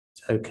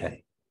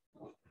Okay.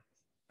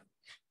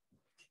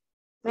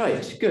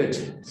 Right,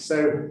 good.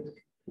 So,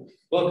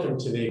 welcome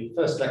to the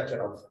first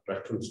lecture of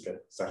Računska,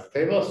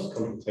 zahtevost,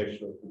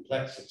 computational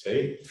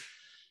complexity.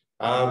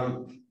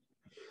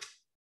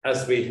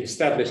 As we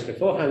established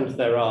beforehand,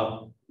 there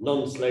are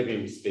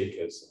non-Slovene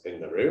speakers in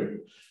the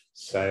room.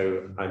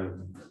 So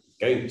I'm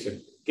going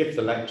to give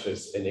the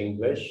lectures in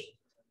English,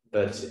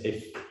 but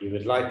if you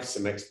would like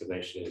some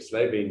explanation in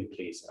Slovene,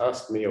 please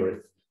ask me, or if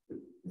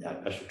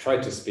I shall try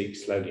to speak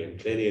slowly and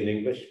clearly in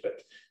English,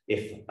 but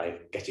if I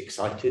get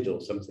excited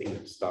or something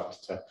and start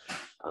to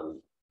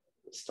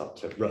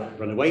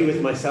run away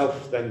with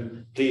myself,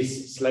 then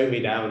please slow me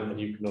down, and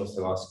you can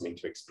also ask me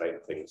to explain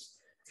things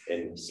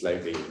in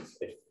Slovene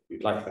if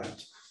you'd like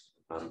that.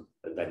 And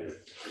then you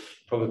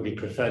probably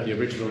prefer the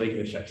original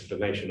English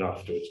explanation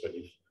afterwards when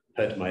you've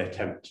heard my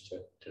attempt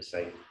to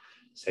say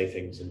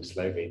things in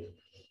Slovene.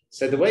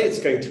 So the way it's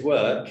going to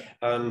work,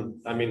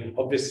 I mean,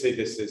 obviously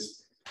this is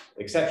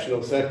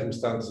exceptional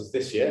circumstances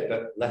this year,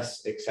 but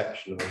less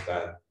exceptional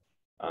than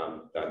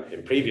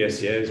in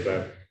previous years,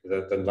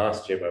 than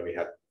last year where we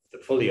had the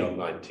fully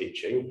online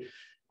teaching.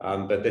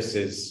 But this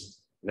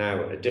is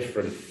now a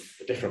different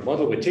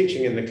model. We're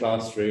teaching in the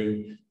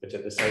classroom, but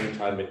at the same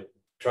time, we're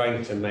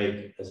trying to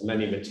make as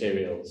many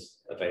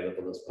materials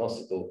available as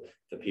possible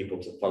for people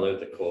to follow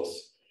the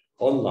course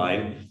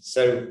online.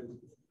 So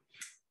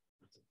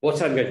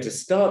what I'm going to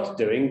start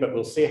doing, but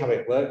we'll see how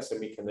it works and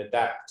we can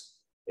adapt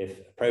if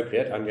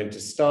appropriate, I'm going to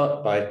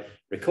start by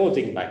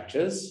recording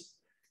lectures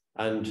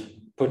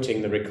and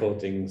putting the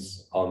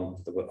recordings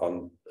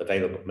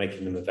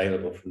making them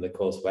available from the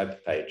course web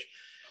page.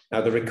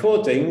 Now the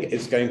recording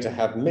is going to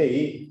have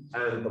me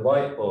and the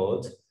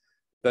whiteboard,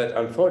 but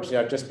unfortunately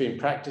I've just been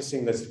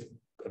practicing. There's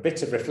a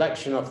bit of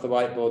reflection off the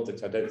whiteboard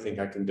that I don't think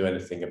I can do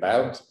anything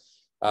about.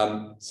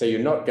 So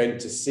you're not going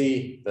to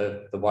see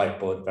the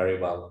whiteboard very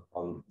well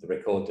on the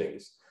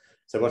recordings.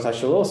 So what I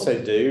shall also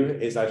do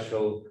is I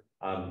shall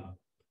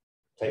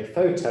take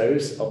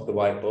photos of the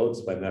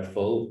whiteboards when they're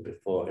full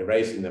before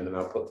erasing them, and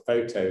I'll put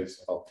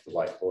photos of the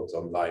whiteboards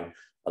online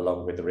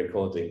along with the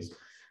recordings.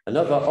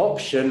 Another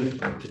option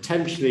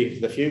potentially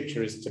for the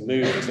future is to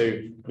move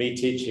to me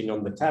teaching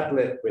on the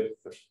tablet with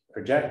the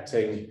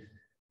projecting,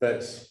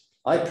 but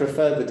I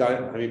prefer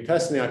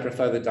personally I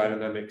prefer the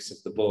dynamics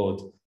of the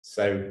board,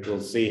 so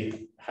we'll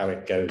see how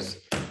it goes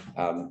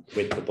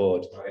with the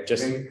board. I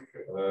think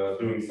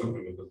doing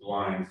something with the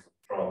blinds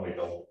probably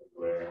helps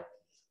where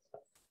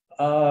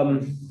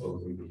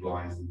closing the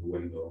blinds in the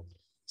window.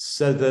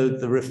 So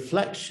the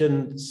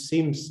reflection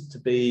seems to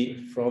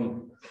be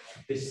from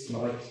this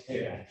light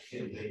here.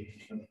 The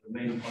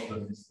main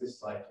problem is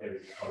this light here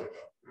is the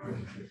corridor.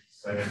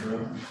 So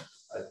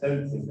I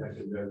don't think I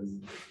can do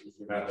anything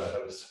about that. I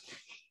was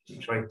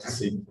trying to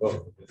see.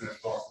 Well,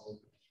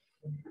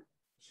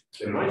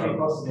 it might be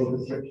possible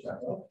to switch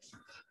that off.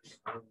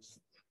 I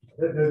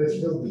don't know this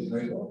building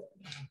very well.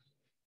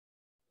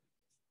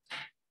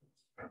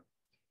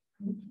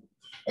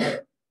 Yes,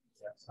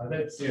 I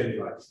don't see any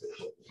lights.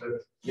 So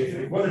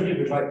if one of you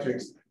would like to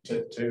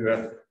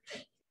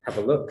have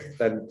a look,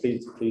 then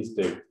please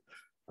do.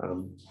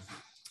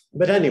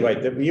 But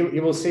anyway,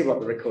 you will see what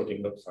the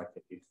recording looks like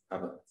if you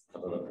have a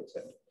look at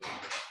it.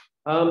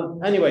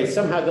 Anyway,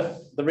 somehow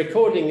the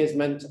recording is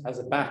meant as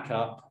a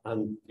backup,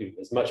 and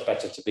it's much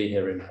better to be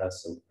here in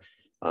person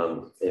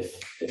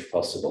if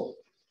possible.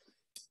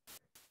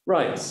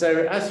 Right,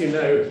 so as you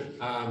know,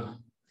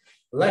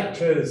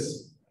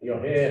 lectures,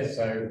 you're here,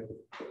 so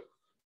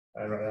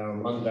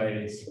on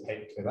Mondays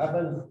 8 to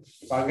 11.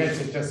 So I'm going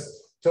to just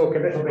talk a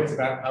little bit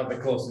about how the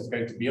course is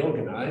going to be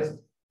organized.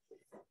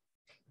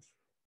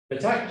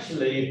 But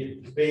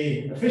actually,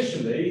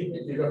 officially,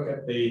 if you look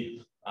at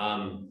the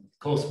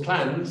course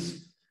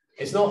plans,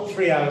 it's not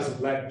 3 hours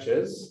of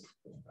lectures,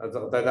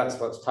 although that's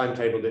what's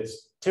timetabled.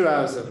 It's 2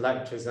 hours of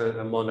lectures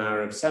and 1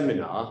 hour of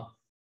seminar.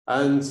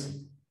 And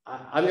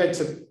I'm going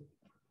to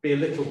be a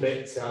little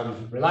bit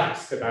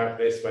relaxed about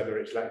this, whether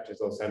it's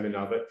lectures or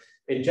seminar, but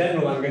in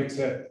general, I'm going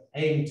to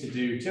aim to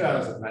do 2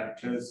 hours of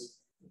lectures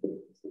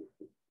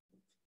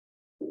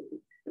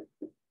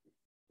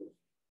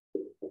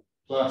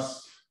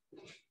plus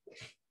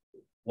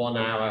 1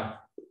 hour,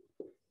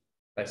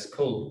 let's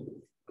call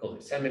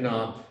it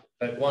seminar,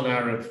 but 1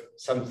 hour of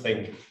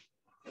something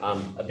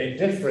a bit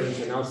different.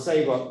 And I'll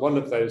say what one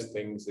of those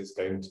things is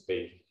going to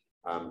be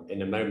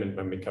in a moment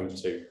when we come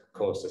to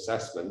course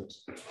assessment.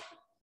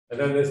 And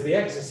then there's the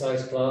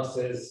exercise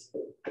classes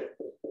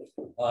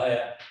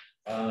via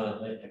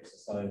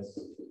exercise.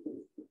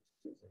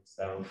 It's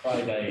there on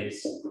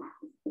Fridays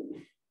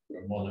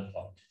from 1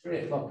 o'clock to 3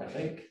 o'clock, I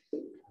think.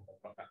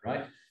 I've got that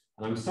right.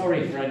 And I'm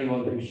sorry for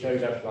anyone who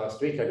showed up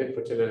last week. I did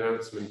put an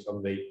announcement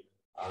on the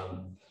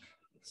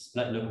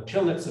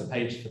Chilnitzer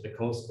page for the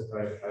course, but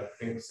I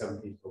think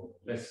some people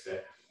missed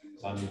it.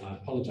 So I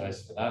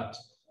apologize for that.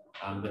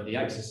 But the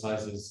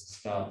exercises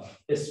start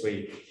this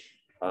week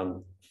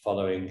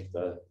following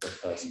the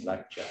first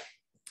lecture.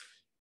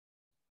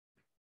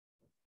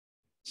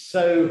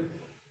 So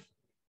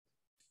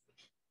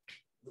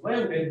the way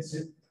I'm going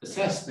to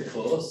assess the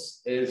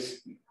course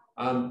is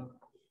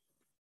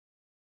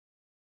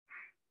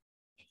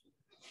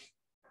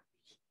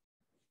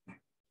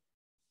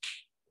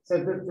So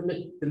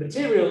the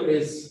material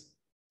is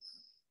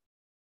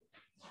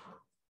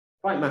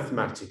quite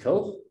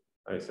mathematical.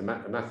 It's a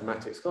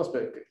mathematics course,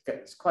 but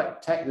it's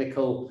quite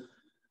technical,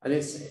 and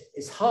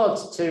it's hard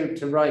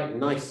to write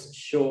nice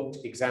short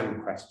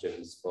exam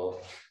questions for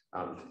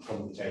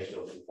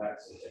computational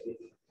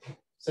complexity.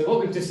 So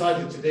what we've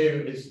decided to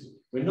do is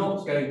we're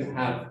not going to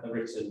have a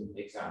written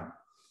exam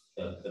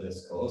for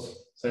this course.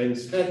 So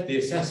instead, the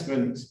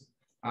assessment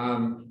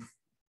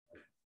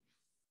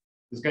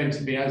is going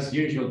to be, as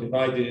usual,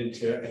 divided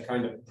into a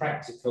kind of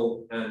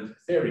practical and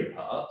theory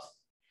part.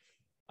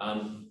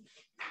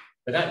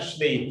 But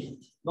actually,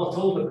 not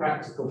all the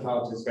practical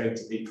part is going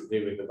to be to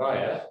do with the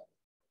buyer.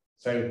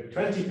 So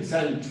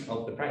 20%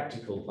 of the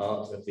practical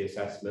part of the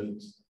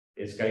assessment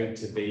is going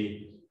to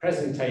be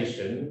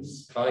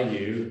presentations by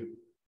you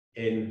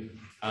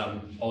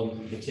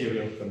on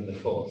material from the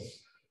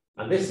course.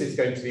 And this is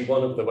going to be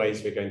one of the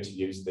ways we're going to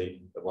use the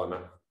 1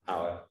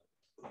 hour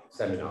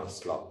seminar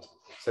slot.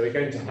 So we're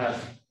going to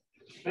have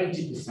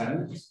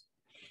 20%.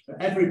 So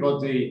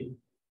everybody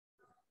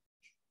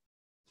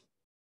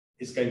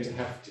is going to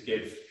have to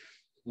give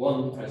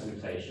one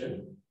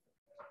presentation.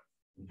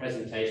 The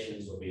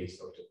presentations will be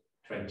sort of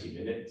 20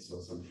 minutes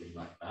or something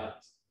like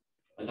that.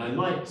 And I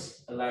might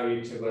allow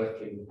you to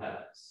work in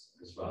pairs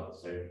as well.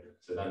 So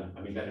then,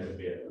 I mean, then it would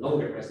be a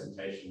longer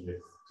presentation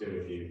with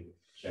 2 of you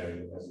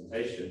sharing the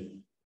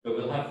presentation. But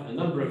we'll have a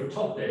number of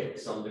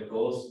topics on the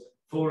course.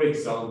 For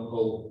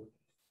example,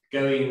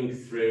 going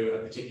through a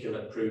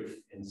particular proof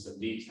in some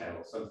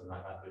detail, something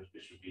like that, which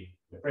would be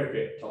an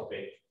appropriate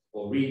topic,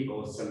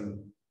 or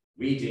some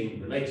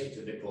reading related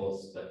to the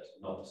course, but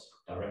not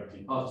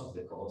directly part of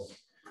the course.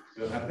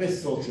 So we'll have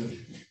this sort of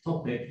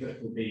topic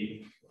that will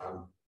be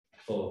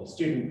for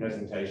student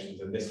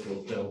presentations, and this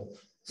will fill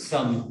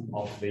some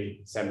of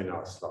the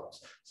seminar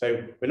slots.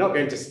 So we're not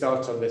going to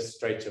start on this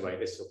straight away.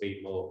 This will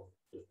be more,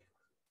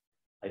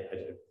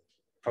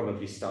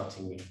 probably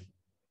starting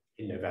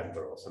in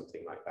November or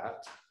something like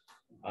that.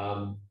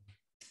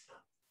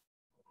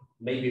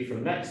 Maybe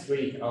from next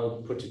week,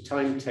 I'll put a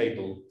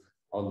timetable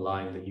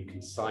online that you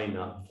can sign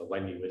up for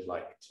when you would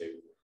like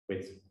to,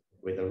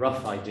 with a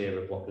rough idea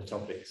of what the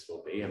topics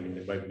will be. I mean,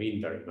 it won't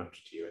mean very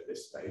much to you at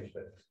this stage,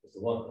 but there's a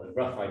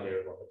rough idea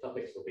of what the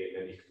topics will be, and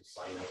then you can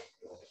sign up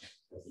for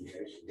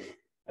presentation.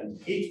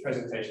 And each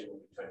presentation will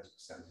be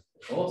 20% of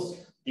the course.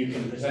 You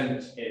can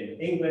present in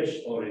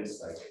English or in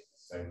Slovakian.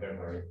 So don't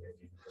worry,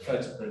 if you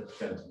prefer to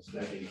present in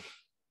Slovakian,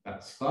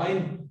 that's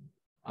fine.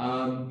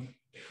 And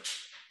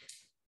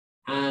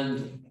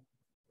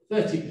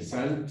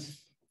 30%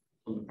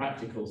 on the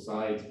practical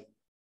side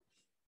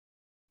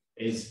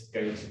is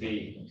going to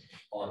be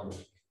on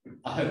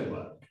a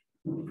homework.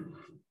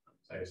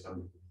 So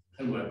some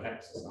homework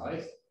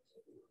exercise.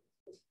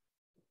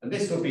 And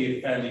this will be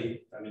a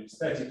fairly, I mean,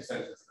 30% of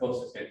the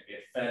course is going to be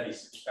a fairly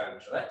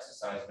substantial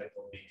exercise, but it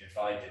will be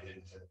divided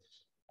into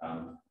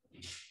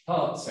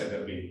parts, so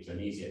there'll be an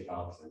easier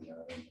part and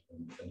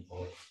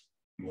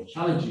more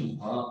challenging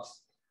part.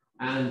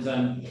 And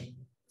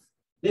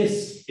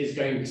this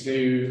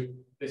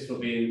will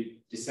be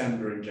in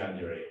December and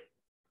January.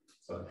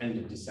 So end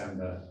of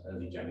December,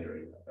 early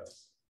January.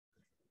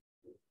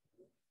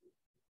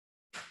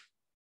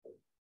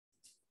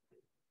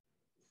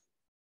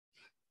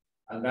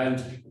 And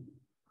then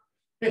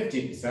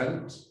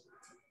 50%,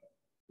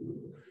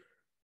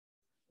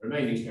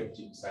 remaining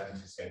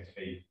 50% is going to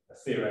be a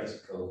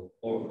theoretical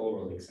or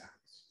oral exams.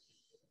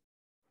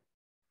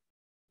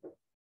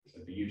 So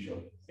the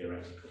usual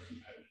theoretical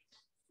component.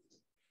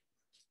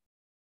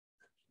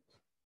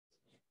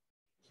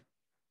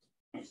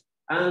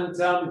 And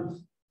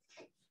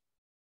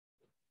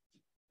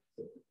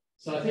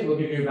so I think we'll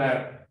give you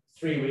about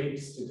 3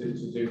 weeks to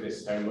do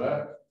this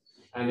homework.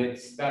 And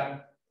it's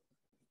that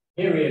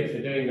period for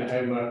doing the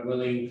homework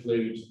will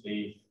include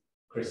the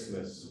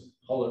Christmas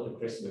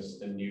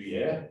and New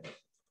Year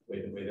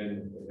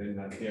within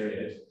that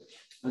period.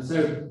 And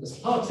so as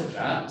part of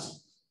that,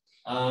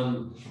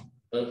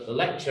 the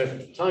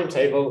lecture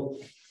timetable,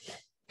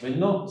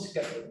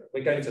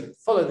 we're going to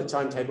follow the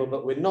timetable,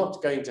 but we're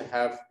not going to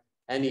have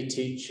any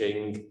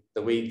teaching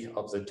the week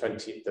of the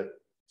 20th that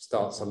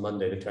starts on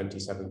Monday, the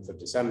 27th of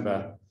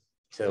December,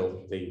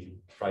 till the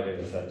Friday,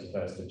 the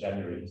 31st of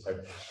January. So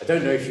I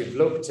don't know if you've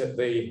looked at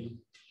the,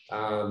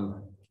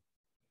 I'm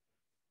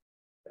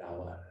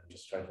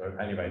just trying to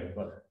remember, anyway,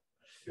 but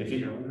if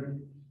you, calendar?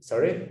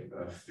 Sorry?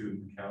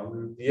 Student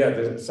calendar?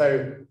 Yeah,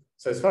 so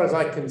as far as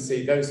I can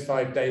see, those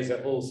 5 days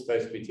are all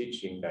supposed to be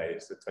teaching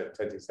days, the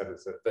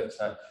 27th,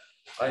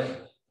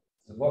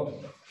 but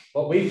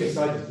what we've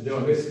decided to do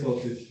on this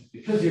course is,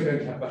 because you're going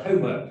to have the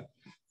homework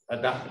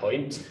at that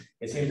point,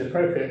 it seems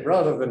appropriate,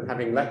 rather than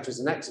having lectures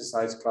and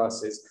exercise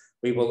classes,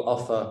 we will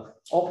offer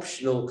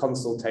optional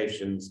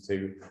consultations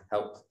to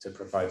help to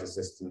provide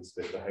assistance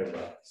with the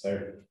homework.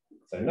 So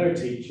no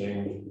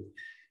teaching.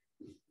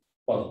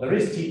 Well, there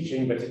is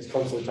teaching, but it's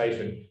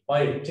consultation.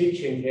 By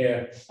teaching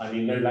here, I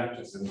mean no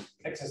lectures and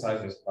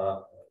exercises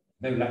are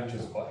no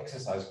lectures or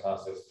exercise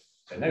classes,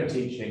 so no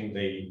teaching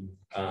the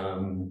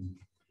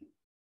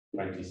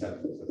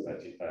 27th to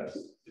 31st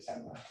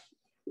December.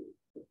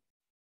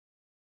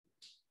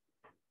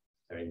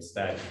 So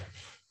instead,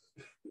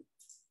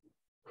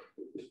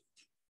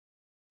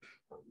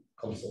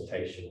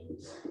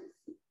 consultations.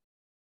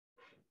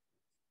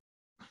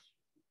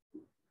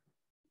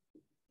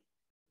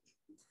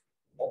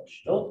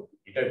 Optional.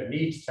 You don't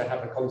need to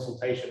have a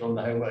consultation on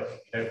the homework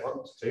if you don't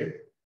want to.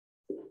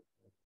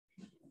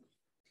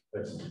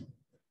 But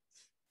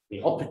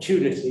the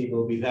opportunity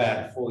will be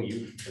there for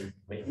you to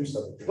make use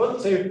of it if you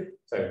want to.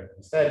 So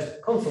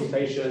instead,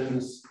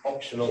 consultations,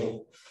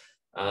 optional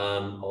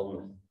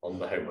on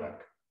the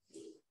homework.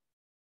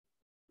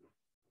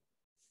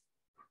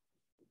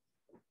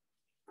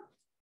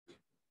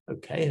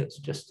 Okay, that's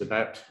just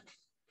about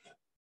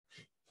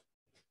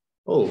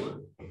all.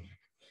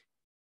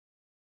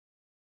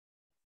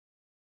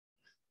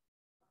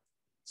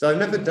 So I've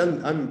never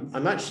done,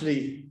 I'm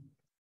actually,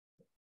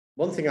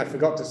 one thing I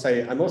forgot to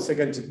say, I'm also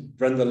going to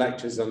run the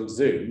lectures on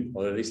Zoom,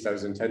 or at least I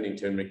was intending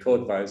to, and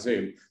record via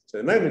Zoom. So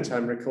at the moment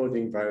I'm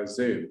recording via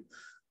Zoom,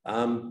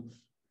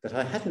 but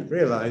I hadn't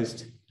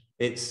realized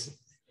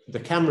the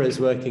camera is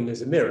working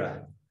as a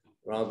mirror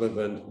rather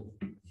than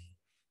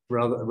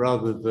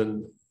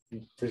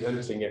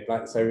presenting it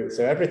like so.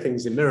 So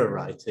everything's in mirror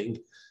writing.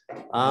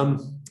 I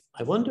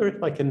wonder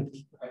if I can.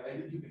 I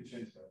think you can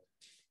change that.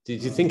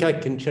 Did you think I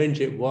can change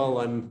it while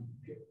I'm?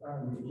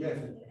 Yes,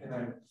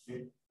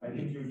 I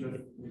think you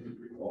just need to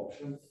click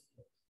options.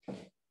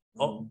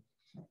 Oh,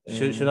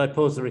 should I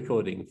pause the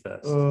recording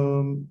first?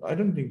 I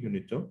don't think you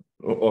need to,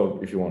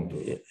 or if you want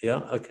to.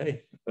 Yeah.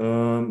 Okay.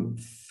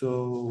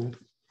 So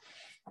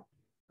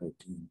I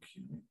think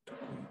you need to.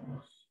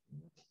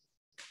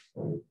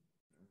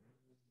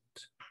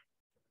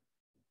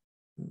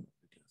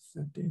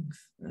 Settings,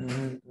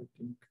 and I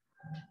think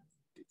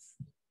this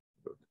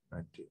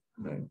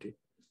 90.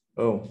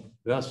 Oh,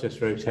 that's just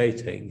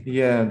rotating.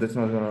 Yeah, that's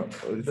not gonna.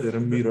 Is there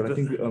a mirror? I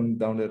think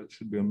down there it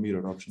should be a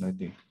mirror option. I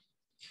think.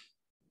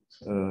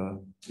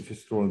 If you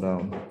scroll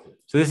down.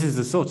 So this is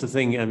the sort of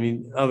thing. I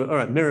mean, oh, all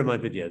right. Mirror my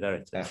video. There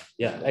it is.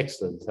 Yeah.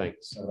 Excellent.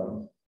 Thanks.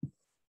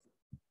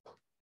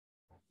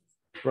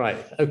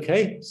 Right.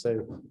 Okay.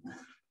 So.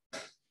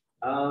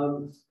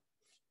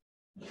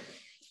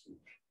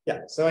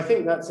 Yeah, so I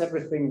think that's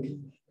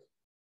everything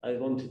I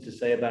wanted to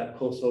say about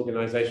course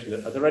organization.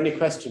 Are there any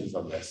questions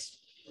on this?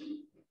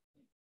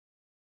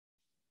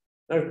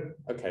 No?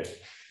 Okay.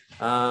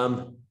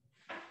 And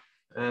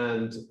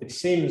it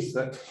seems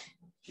that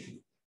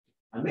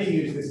I may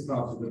use this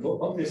part of the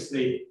book.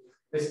 Obviously,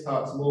 this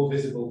part's more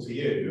visible to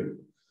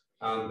you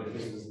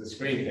because of the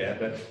screen here,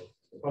 but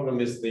the problem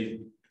is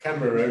the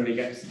camera only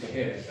gets to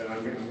here, so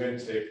I'm going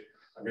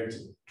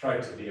to try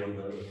to be on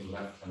the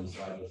left-hand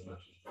side as much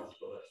as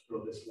possible. Let's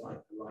draw this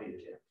line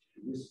here.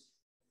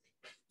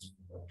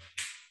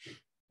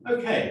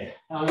 Okay.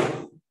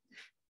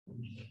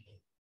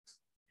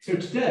 So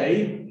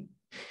today,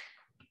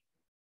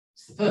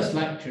 it's the first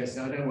lecture,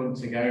 so I don't want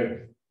to go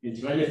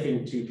into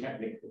anything too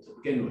technical to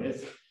begin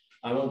with.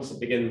 I want to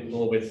begin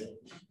more with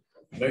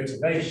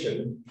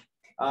motivation.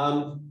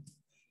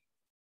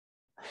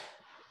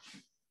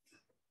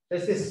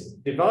 There's this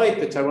divide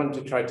that I want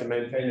to try to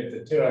maintain of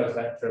the 2 hours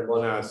lecture and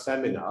 1 hour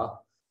seminar.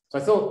 So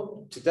I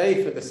thought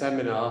today for the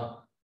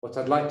seminar, what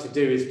I'd like to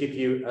do is give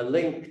you a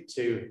link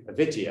to a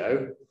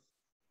video,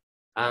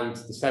 and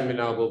the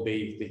seminar will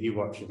be that you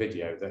watch a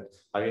video.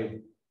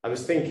 I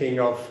was thinking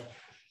of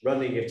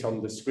running it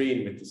on the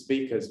screen with the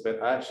speakers,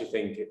 but I actually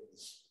think it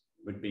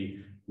would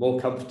be more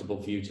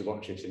comfortable for you to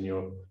watch it in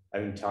your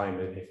own time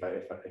if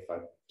I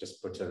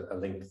just put a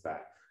link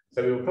there.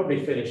 So we will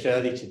probably finish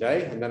early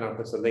today, and then I'll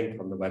put a link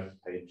on the web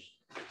page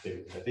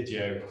to a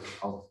video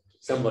of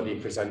somebody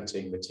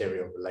presenting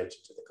material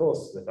related to the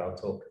course that I'll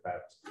talk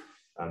about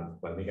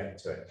when we get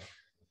to it.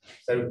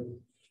 So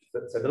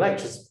the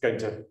lecture is going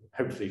to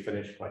hopefully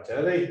finish quite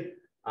early,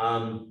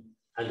 and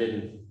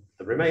in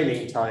the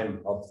remaining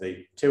time of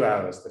the 2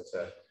 hours that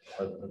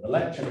are the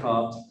lecture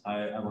part,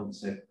 I want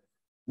to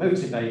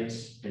motivate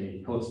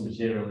the course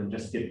material and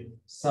just give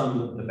some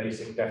of the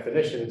basic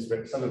definitions,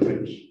 some of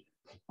which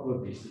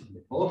probably seen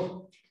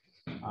before.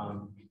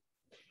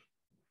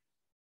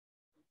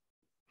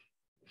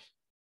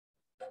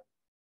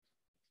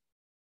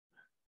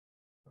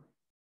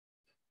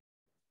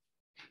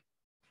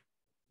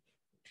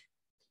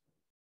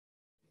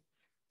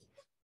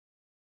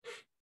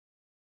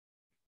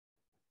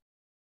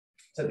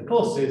 So the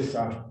course is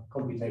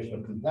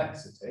computational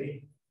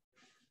complexity,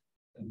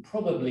 and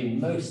probably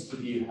most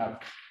of you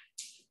have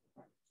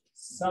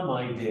some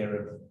idea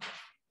of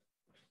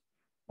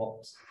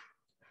what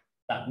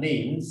that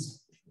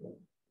means.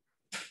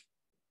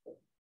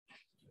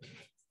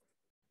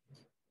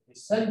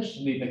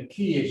 Essentially, the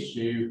key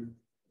issue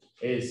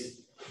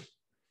is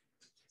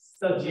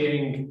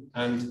studying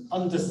and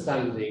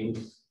understanding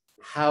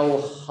how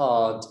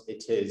hard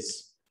it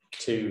is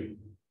to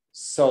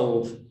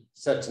solve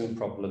certain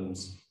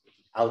problems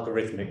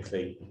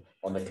algorithmically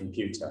on a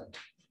computer.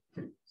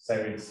 So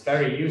it's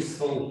very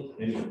useful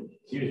in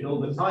It's used all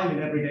the time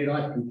in everyday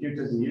life.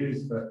 Computers are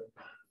used for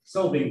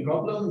solving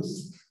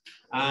problems.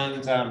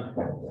 And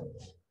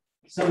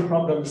some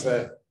problems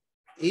are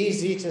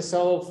easy to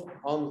solve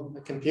on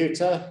a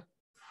computer.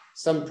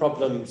 Some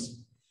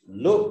problems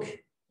look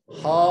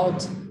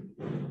hard,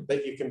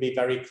 but you can be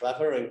very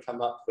clever and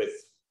come up with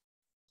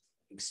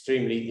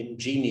extremely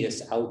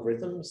ingenious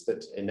algorithms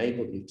that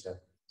enable you to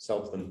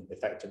solve them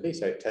effectively.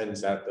 So it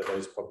turns out that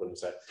those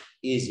problems are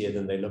easier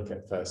than they look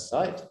at first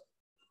sight.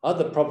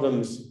 Other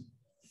problems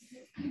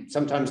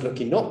sometimes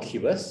look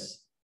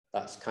innocuous.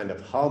 That's kind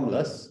of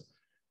harmless.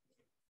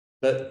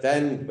 But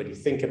then when you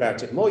think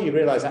about it more, you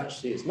realize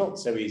actually it's not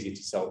so easy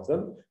to solve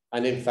them.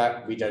 And in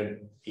fact, we don't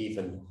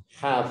even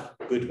have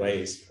good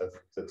ways of,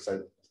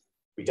 so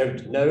we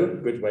don't know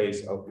good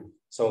ways of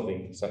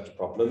solving such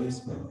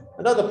problems.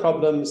 And other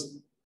problems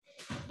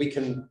we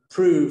can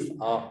prove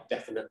are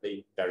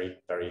definitely very,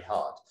 very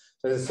hard.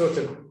 So there's sort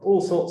of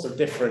all sorts of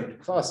different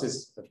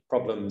classes of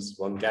problems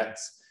one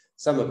gets,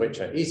 some of which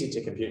are easy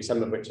to compute,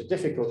 some of which are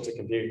difficult to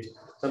compute,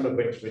 some of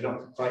which we're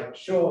not quite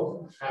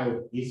sure how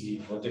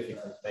easy or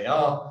difficult they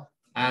are.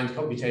 And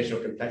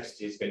computational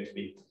complexity is going to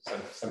be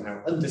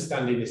somehow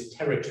understanding this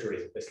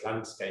territory, this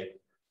landscape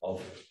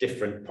of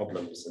different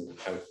problems and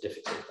how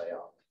difficult they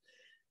are.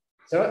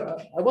 So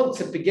I want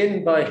to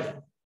begin by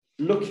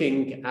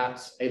looking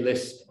at a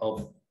list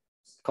of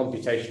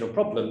computational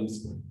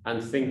problems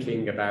and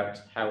thinking about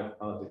how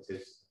hard it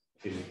is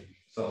to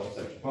solve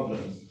such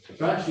problems.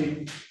 So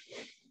actually,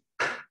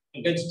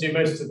 I'm going to do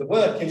most of the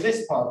work in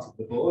this part of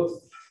the board,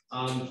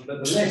 but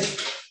the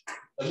list,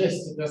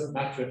 it doesn't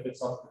matter if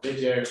it's off the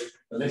video,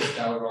 the list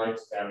I'll write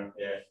down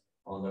here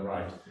on the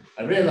right.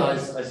 I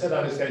realized I said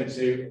I was going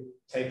to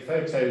take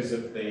photos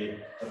of the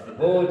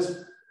board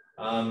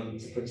to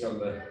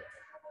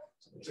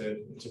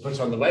put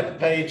on the web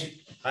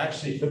page. I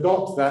actually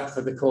forgot that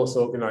for the course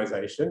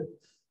organization.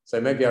 So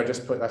maybe I'll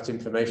just put that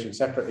information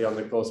separately on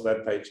the course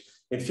web page.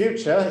 In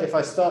future, if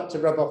I start to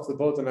rub off the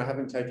board and I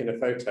haven't taken a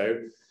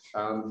photo,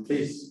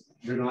 please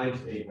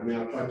remind me. I mean,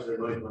 I'll try to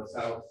remind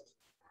myself.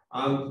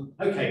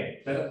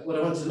 Okay, but what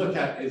I want to look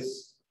at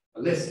is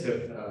a list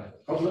of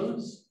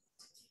problems,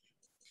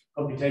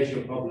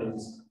 computational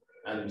problems,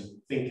 and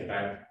think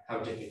about how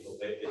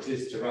difficult it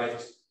is to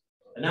write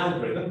an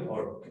algorithm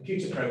or a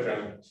computer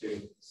program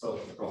to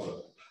solve the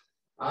problem.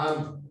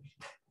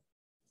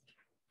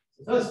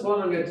 The first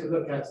one I'm going to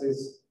look at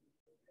is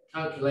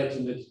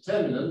calculating the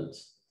determinant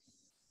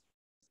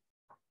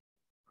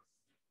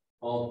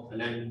of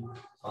an n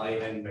by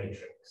n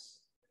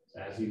matrix. So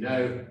as you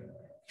know,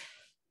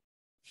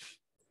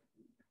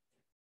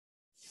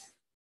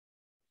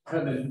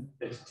 the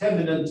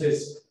determinant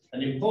is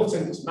an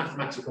important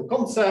mathematical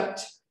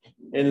concept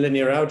in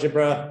linear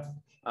algebra,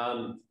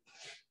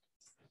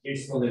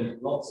 useful in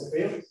lots of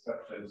fields,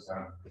 such as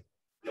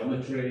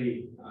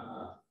geometry,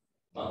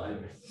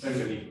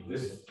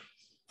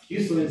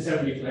 useful in so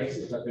many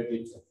places that we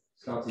need to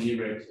start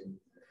enumerating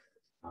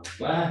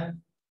where.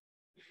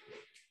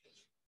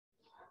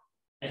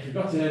 If you've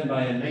got an n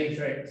by n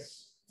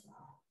matrix,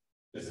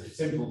 there's a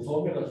simple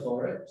formula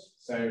for it.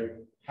 So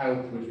how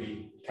would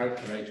we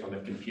calculate on a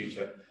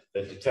computer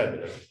the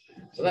determinant?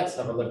 So let's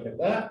have a look at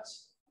that.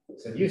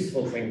 It's a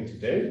useful thing to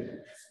do.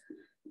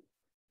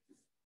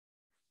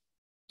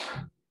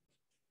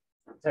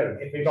 So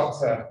if we've got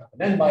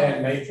an n by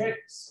n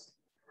matrix,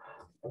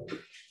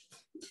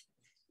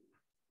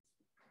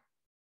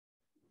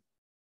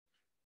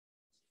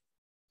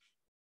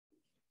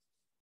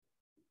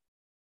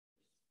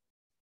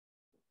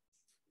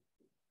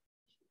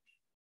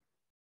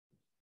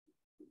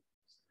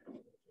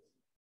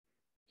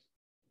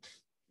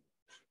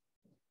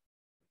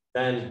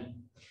 then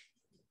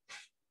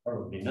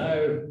probably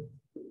know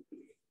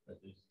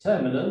that the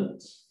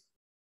determinant,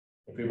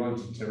 if we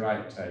wanted to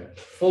write a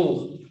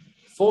full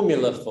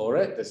formula for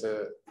it, there's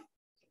a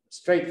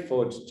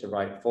straightforward to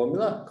write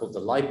formula called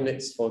the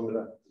Leibniz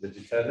formula for the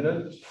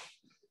determinant,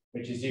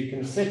 which is you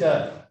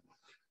consider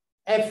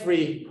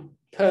every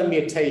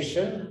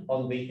permutation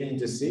on the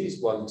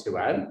indices 1 to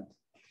n,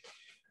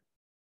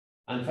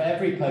 and for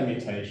every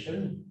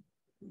permutation,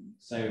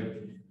 so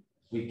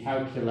we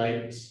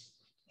calculate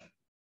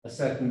a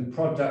certain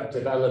product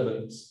of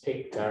elements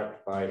picked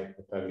out by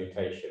the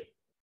permutation.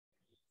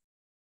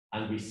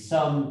 And we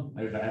sum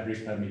over every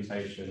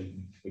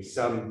permutation, we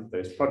sum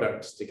those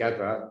products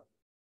together,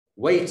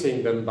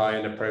 weighting them by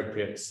an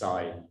appropriate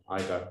sign,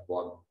 either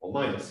 1 or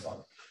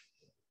 -1.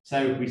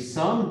 So we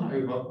sum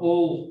over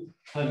all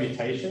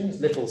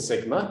permutations, little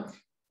sigma,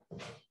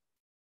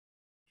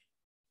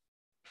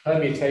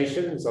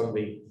 permutations on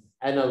the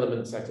n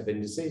element set of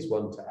indices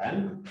 1 to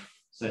n.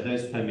 So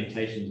those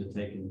permutations are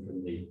taken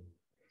from the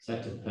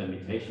set of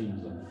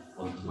permutations on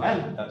 1 to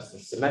n. That's the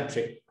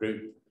symmetric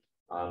group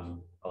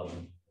on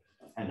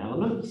n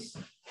elements.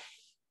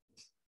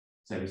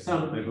 So we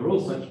sum over all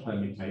such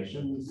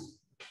permutations.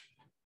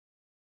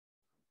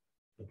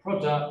 The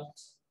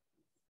product,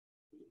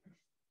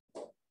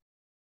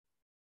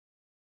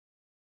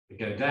 we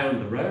go down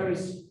the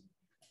rows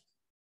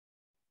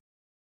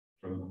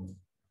from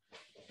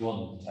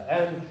 1 to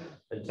n,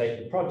 and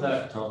take the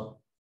product of,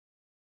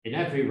 in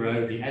every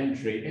row, the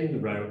entry in the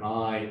row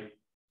I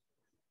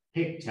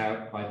picked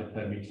out by the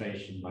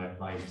permutation by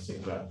applying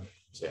sigma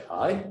to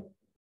I.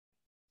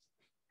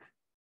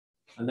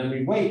 And then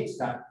we weight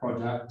that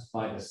product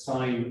by the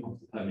sign of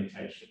the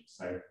permutation.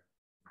 So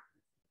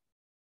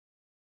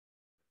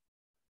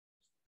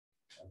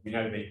we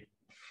know the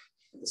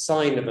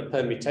sign of a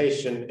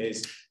permutation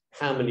is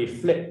how many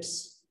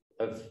flips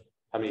of,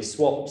 how many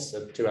swaps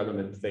of two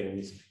element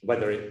things,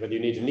 whether you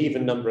need an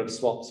even number of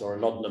swaps or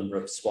an odd number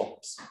of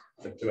swaps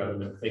of two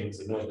element things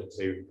in order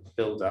to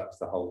build up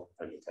the whole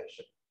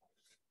permutation.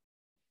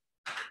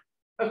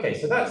 Okay,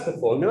 so that's the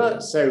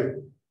formula. So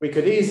we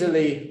could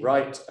easily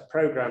write a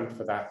program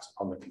for that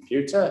on the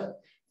computer.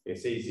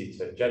 It's easy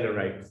to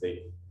generate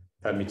the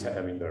permutation.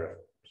 I mean, there are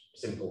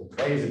simple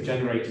ways of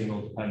generating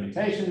all the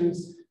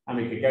permutations, and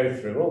we could go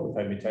through all the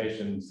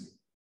permutations,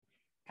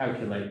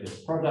 calculate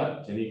this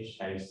product in each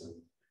case, and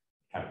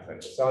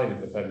calculate the sign of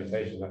the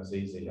permutation. That's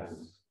easy,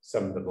 and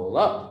sum them all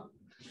up.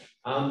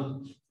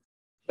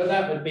 But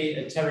that would be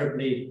a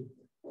terribly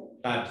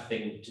bad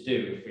thing to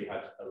do if we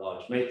had a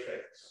large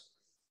matrix.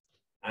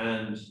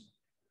 And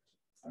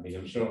I mean,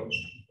 I'm sure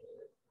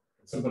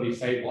somebody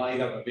say why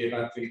that would be a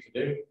bad thing to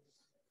do.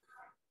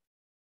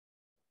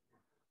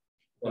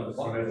 Well, the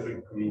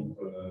symmetric group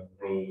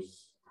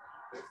grows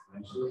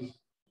exponentially.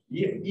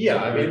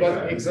 Yeah, I mean,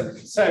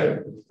 exactly.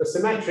 So the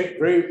symmetric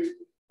group,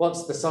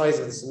 what's the size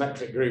of the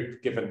symmetric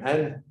group given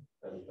n?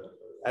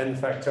 N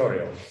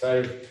factorial.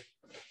 So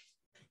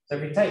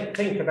if we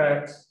think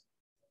about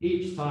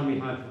each time we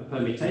have a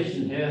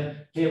permutation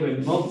here we're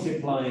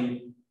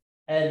multiplying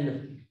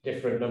n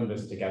different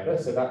numbers together.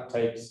 So that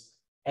takes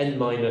n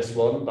minus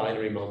 1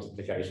 binary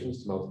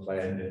multiplications to multiply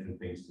n different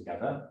things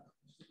together.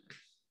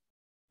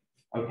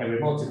 Okay, we're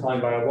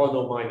multiplying by a 1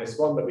 or minus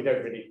 1, but we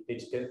don't really need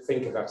to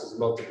think of that as a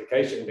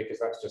multiplication because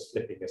that's just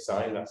flipping a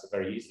sign. That's a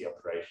very easy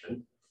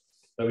operation.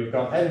 So we've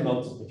got n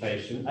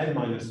multiplication, n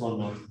minus 1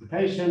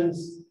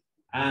 multiplications,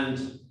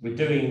 and we're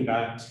doing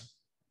that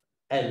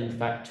n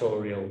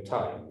factorial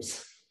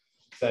times.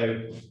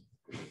 So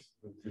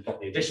we've got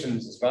the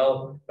additions as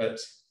well, but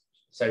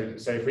so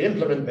if we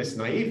implement this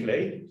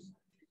naively,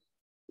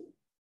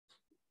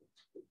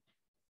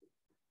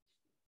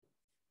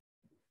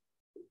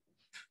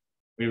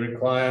 we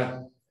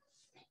require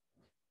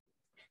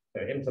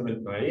to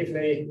implement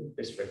naively,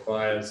 this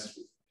requires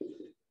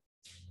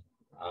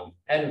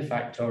n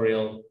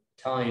factorial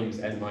times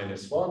n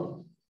minus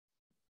 1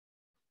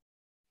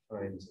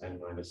 times n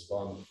minus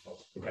 1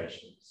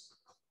 multiplications.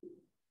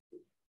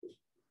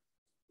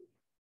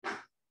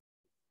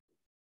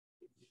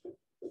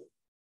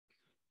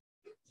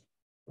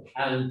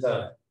 And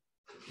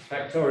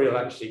factorial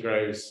actually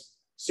grows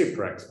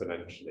super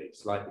exponentially,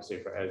 slightly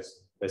super,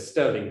 as there's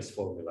Stirling's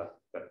formula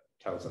that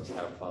tells us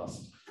how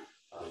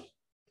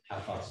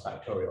fast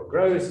factorial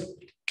grows.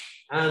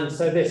 And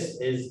so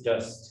this is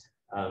just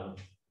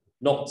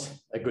not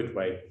a good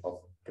way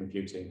of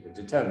computing the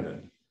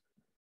determinant.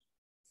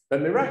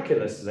 But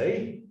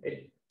miraculously,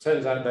 it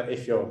turns out that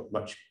if you're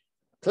much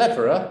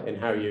cleverer in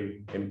how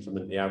you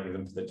implement the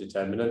algorithm for the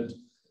determinant,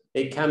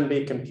 it can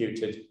be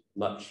computed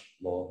much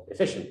more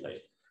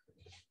efficiently.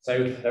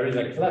 So there is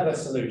a clever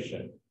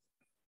solution.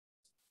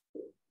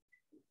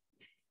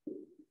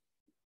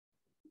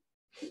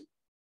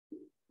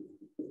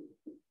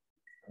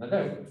 I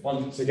don't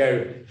want to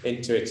go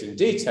into it in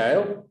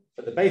detail,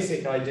 but the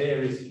basic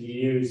idea is you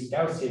use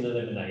Gaussian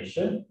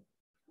elimination.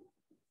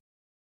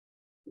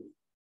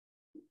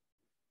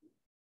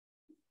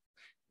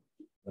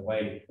 The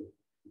way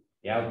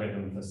the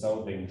algorithm for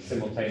solving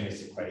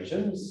simultaneous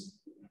equations.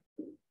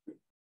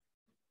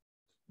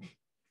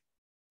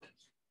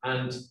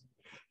 And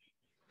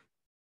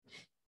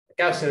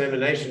Gaussian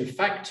elimination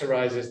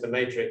factorizes the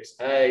matrix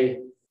A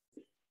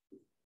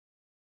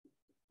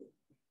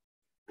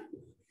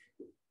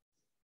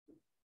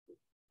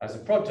as a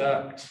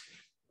product,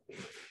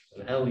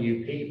 an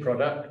LUP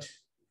product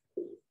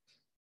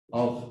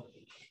of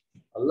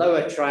a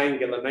lower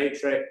triangular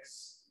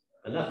matrix,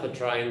 an upper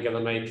triangular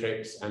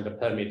matrix, and a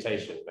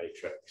permutation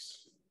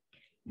matrix.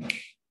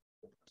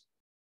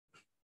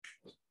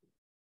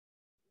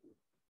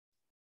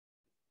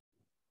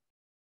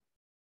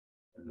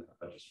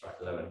 I'll just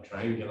write lower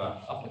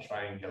triangular, upper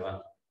triangular,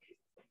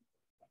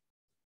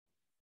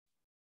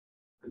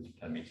 and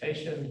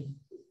permutation.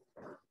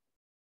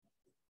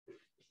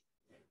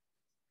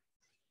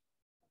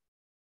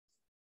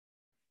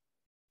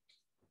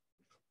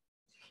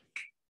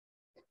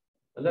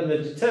 And then the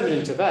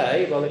determinant of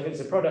A, well, if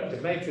it's a product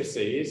of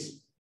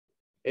matrices,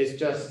 is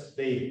just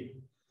the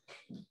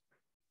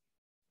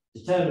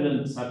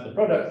determinants have the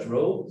product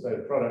rule. So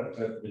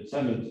the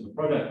determinant of the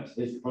product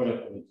is the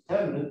product of the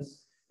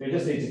determinants. We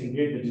just need to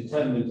compute the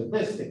determinant of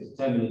this, the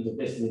determinant of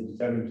this, and the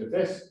determinant of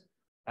this,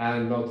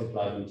 and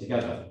multiply them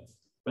together.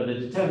 But the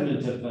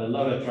determinant of the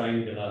lower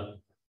triangular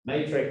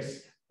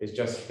matrix is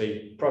just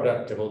the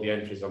product of all the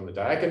entries on the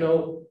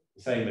diagonal,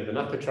 same with an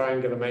upper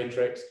triangular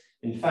matrix.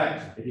 In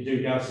fact, if you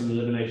do Gaussian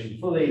elimination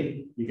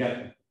fully, you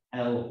get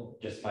L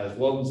just has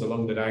ones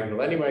along the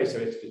diagonal anyway, so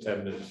its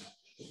determinant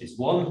is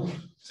 1.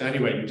 So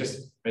anyway, you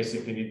just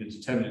basically need the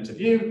determinant of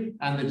U,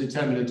 and the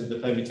determinant of the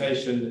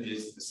permutation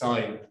is the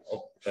sign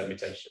of the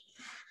permutation.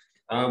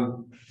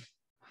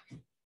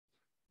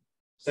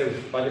 So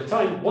by the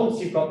time, once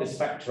you've got this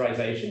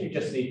factorization, you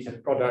just need to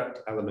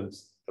product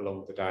elements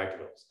along the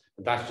diagonals.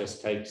 And that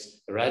just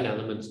takes, there are n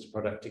elements to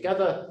product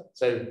together,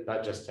 so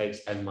that just takes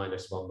n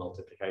minus 1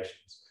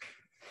 multiplications.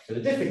 So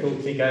the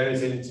difficulty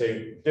goes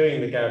into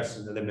doing the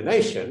Gaussian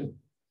elimination.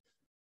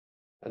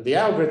 And the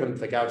algorithm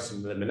for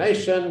Gaussian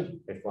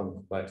elimination, if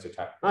one works it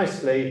out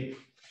nicely,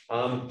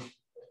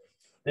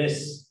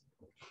 this,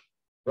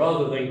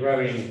 rather than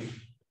growing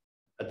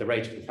at the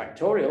rate of the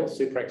factorial,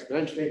 super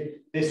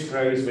exponentially, this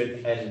grows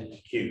with n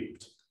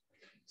cubed.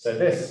 So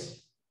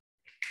this,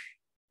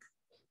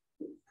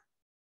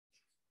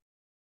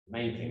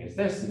 main thing is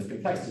this, and the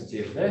complexity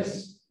of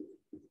this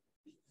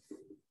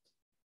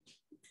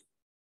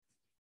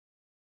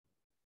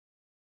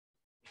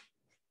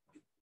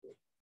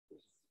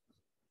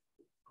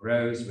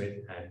grows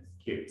with n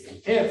cubed.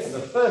 And here, for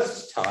the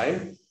first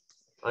time,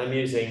 I'm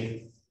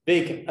using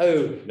big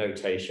O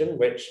notation,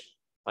 which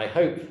I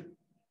hope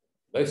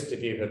most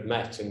of you have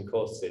met in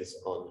courses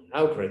on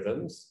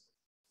algorithms,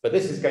 but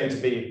this is going to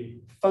be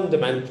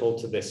fundamental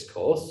to this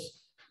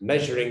course,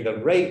 measuring the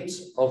rate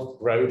of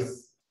growth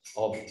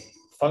of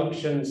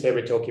functions. Here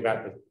we're talking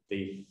about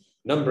the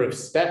number of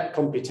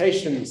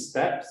computation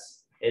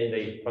steps in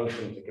the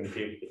function to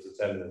compute the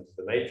determinant of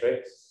the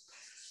matrix.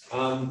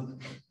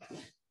 And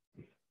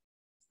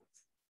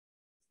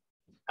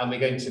we're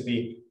going to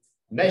be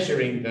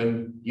measuring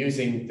them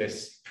using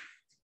this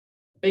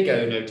big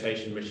O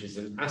notation, which is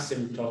an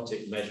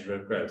asymptotic measure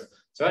of growth.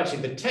 So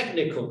actually the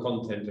technical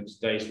content of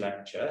today's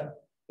lecture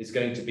is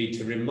going to be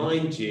to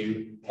remind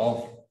you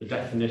of the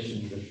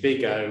definitions of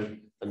big O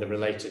and the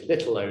related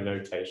little o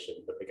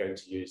notation that we're going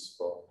to use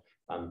for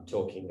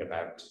talking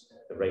about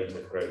the rate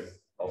of growth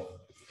of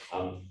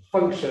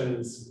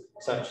functions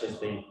such as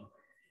the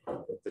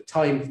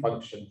time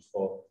function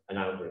for an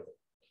algorithm.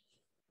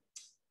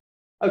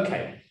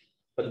 Okay,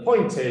 but the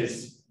point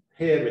is,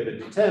 here with the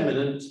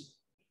determinant,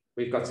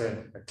 we've got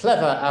a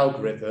clever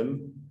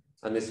algorithm,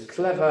 and this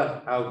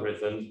clever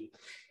algorithm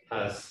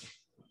has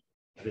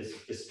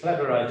this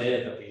clever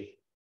idea that we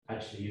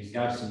actually use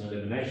Gaussian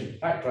elimination to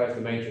factorize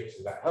the matrix,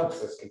 and that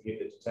helps us compute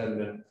the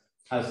determinant,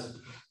 has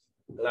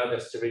allowed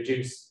us to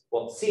reduce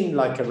what seemed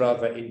like a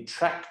rather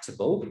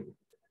intractable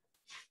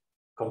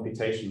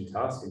computation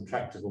task.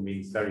 Intractable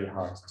means very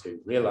hard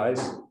to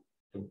realize.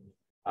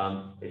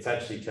 It's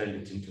actually turned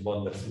it into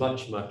one that's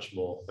much, much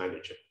more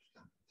manageable.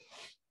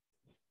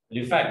 And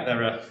in fact,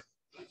 there are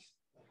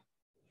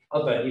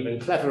other even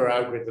cleverer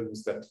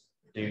algorithms that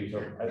do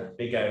a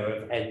big O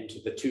of n to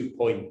the 2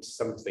 point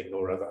something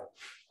or other.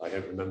 I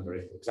don't remember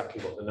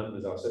exactly what the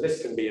numbers are. So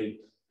this can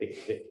be,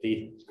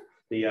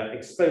 the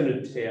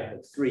exponent here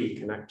of 3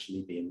 can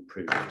actually be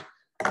improved.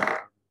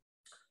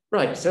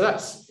 Right, so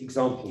that's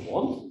example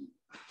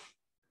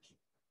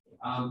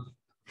 1.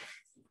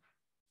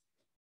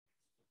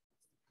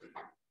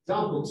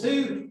 Example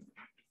 2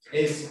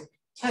 is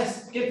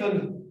test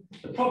given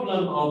the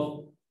problem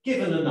of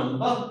given a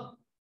number,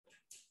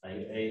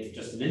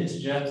 just an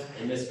integer,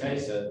 in this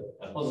case, a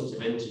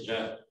positive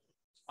integer.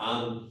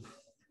 Can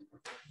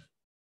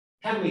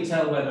we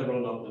tell whether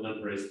or not the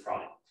number is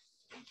prime?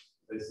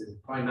 This is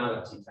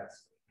primality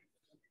testing.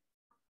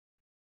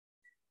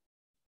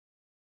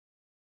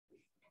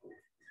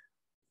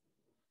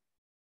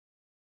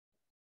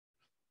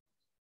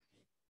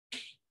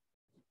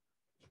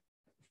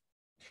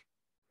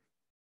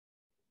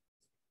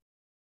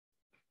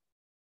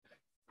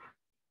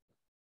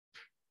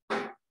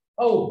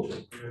 Oh,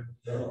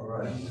 all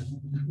right.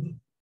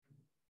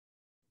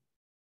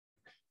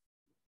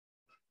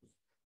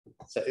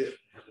 So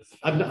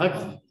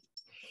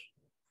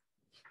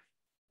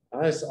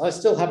I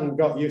still haven't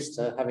got used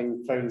to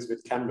having phones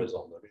with cameras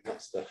on. I mean,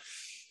 that's the.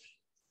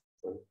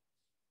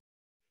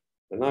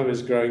 When I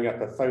was growing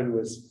up, a phone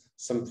was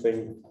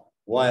something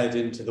wired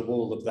into the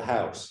wall of the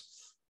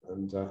house,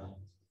 and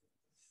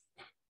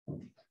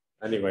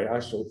anyway,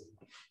 it's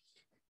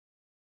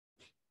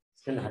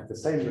going to have the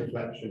same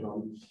reflection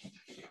on.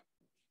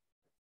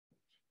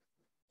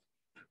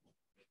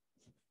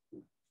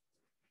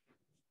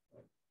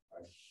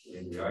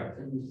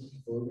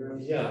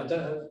 Yeah, I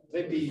don't.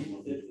 Maybe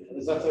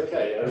is that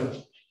okay?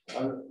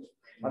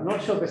 I'm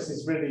not sure this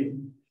is really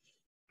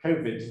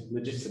COVID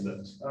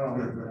legitimate.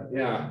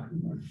 Yeah.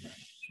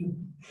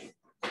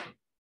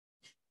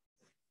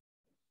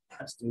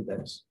 Let's do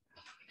this.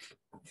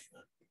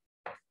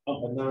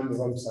 Oh, and now I'm the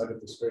wrong side of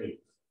the screen.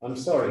 I'm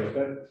sorry,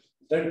 but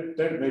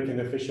don't make an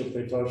official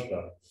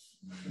flashback.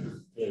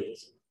 Here it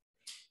is.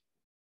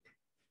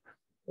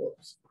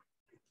 Oops.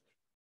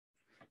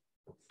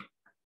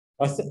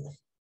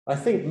 I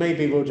think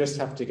maybe we'll just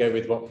have to go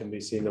with what can be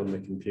seen on the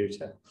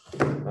computer.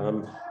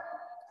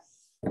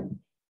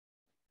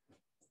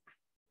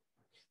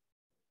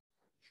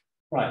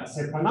 Right,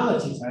 so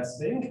primality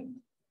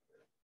testing.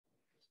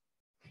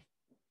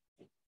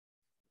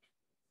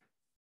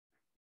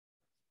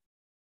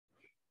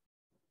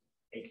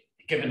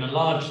 given a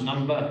large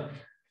number,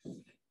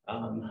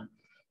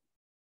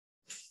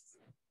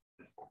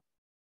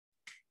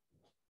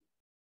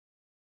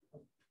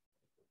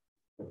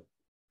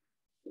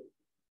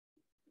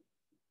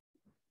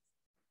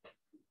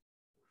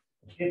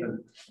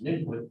 given an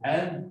input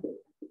n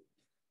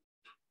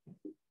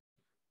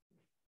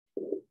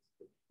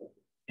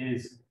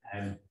is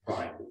n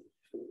prime.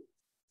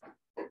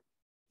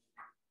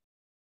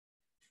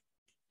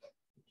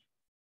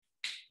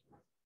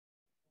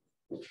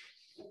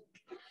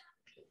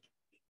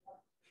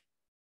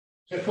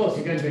 So of course,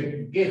 you're going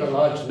to give a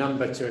large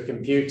number to a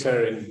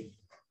computer and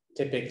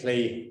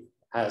typically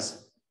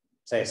has,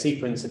 say, a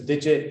sequence of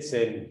digits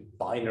in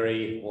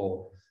binary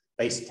or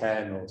base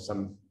 10 or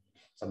some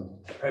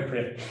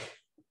appropriate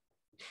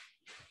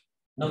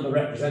number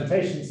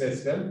representation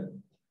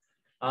system.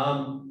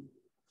 And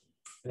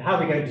how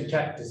are we going to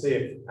check to see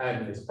if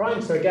n is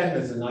prime? So again,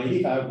 there's a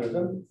naive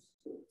algorithm.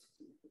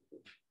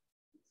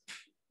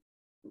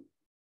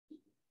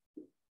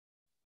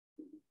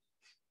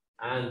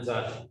 And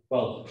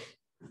well,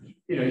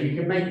 you know, you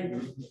can make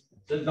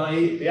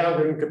the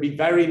algorithm could be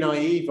very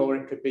naive, or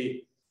it could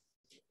be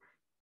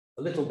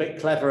a little bit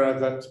cleverer,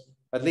 that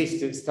at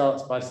least it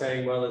starts by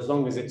saying, well, as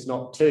long as it's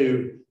not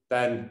 2,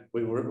 then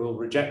we'll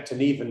reject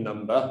an even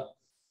number.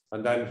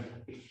 And then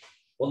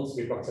once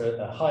we've got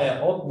a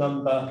higher odd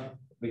number,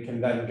 we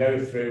can then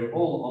go through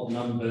all odd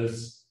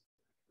numbers,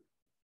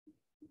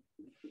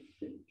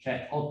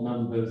 check odd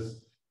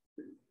numbers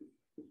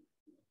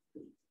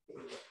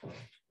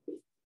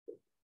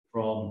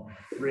from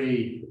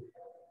 3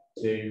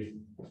 to,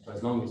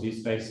 as long as you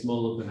stay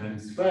smaller than n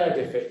squared,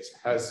 if it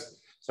has,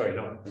 sorry,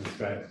 not n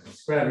squared,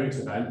 square root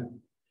of n.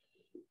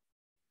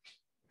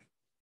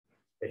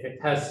 If it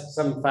has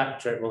some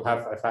factor, it will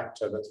have a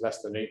factor that's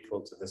less than or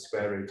equal to the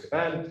square root of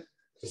n,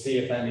 to see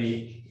if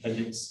any, and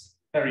it's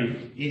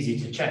very easy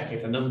to check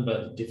if a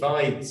number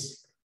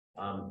divides,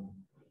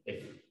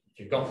 if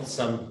you've got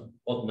some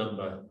odd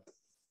number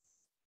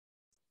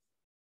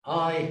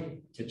I,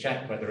 to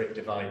check whether it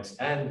divides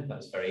n.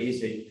 That's very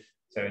easy.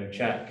 So in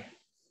check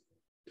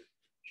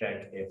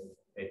if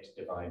it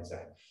divides n.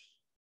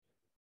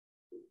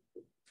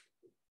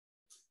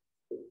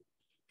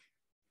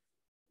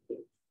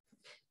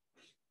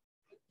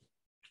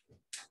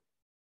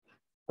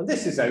 And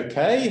this is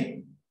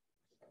okay,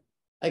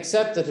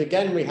 except that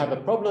again we have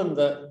a problem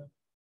that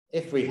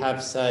if we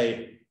have,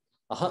 say,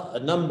 a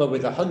number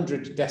with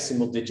 100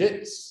 decimal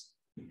digits,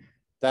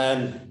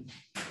 then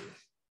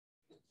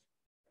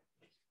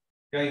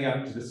going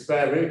up to the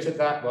square root of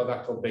that, well,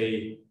 that will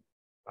be,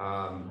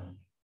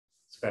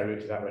 square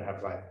root of that would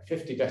have like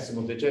 50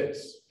 decimal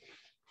digits.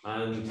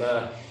 And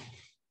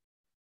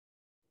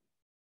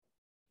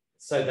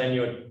so then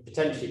you're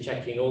potentially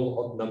checking all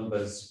odd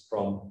numbers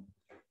from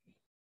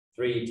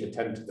 3 to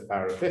 10 to the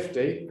power of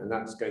 50, and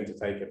that's going to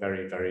take a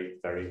very, very,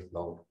 very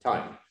long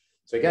time.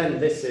 So again,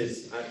 this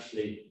is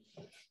actually,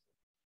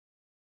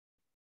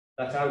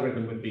 that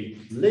algorithm would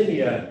be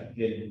linear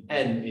in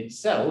n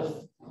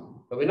itself,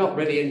 but we're not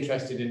really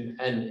interested in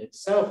n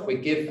itself. We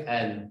give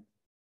n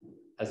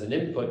as an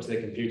input to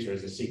the computer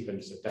as a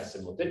sequence of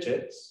decimal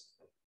digits.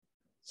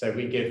 So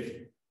we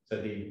give, so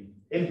the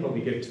input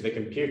we give to the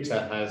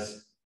computer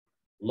has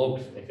log,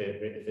 if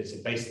it's a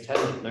base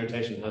 10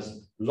 notation,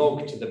 has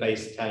log to the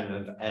base 10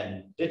 of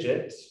n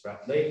digits,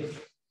 roughly.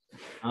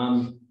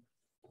 And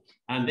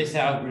this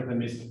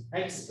algorithm is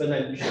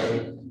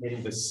exponential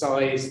in the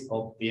size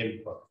of the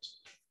input.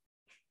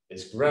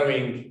 It's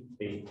growing,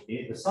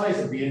 the size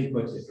of the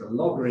input is the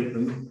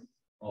logarithm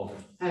of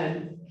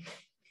n,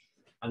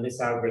 and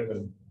this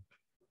algorithm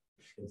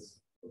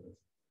is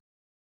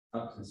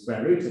up to the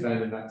square root of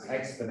n, and that's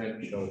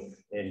exponential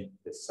in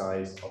the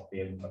size of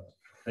the input.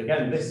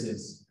 Again, this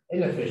is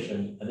an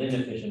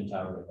inefficient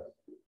algorithm.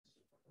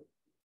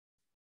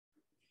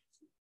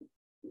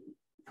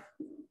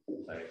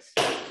 So it's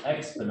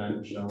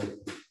exponential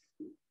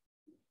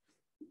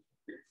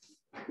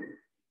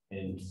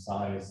in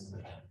size.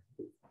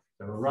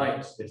 So we'll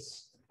write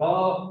this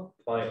bar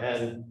by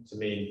n to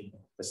mean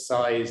the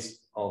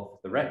size of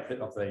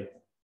the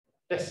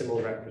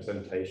decimal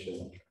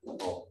representation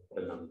of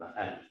the number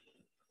n.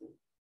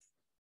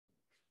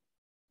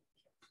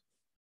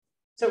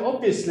 So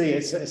obviously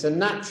it's a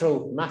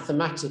natural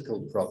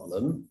mathematical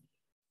problem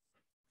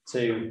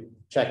to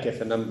check if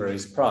a number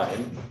is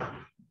prime,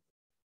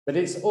 but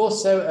it's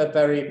also a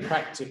very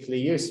practically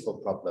useful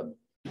problem,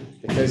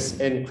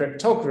 because in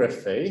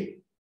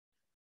cryptography,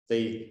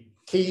 the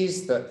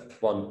keys that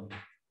one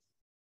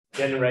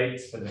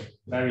generates for the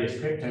various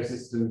crypto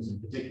systems,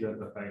 in particular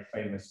the very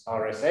famous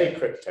RSA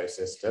crypto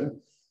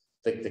system,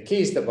 the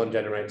keys that one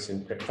generates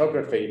in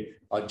cryptography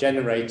are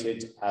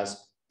generated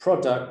as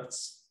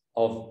products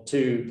of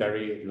 2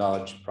 very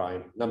large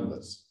prime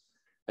numbers.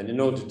 And in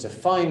order to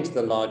find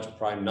the large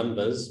prime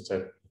numbers,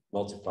 to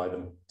multiply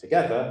them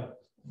together,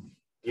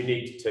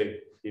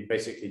 you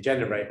basically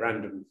generate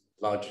random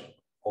odd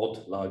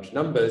large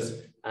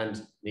numbers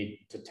and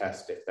need to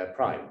test if they're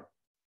prime.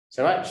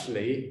 So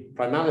actually,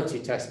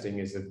 primality testing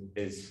is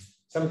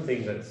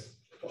something that's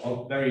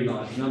of very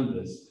large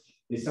numbers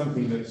is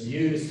something that's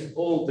used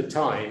all the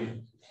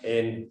time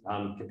in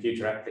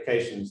computer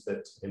applications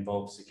that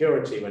involve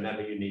security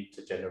whenever you need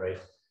to generate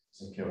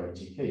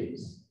security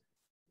keys.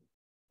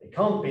 It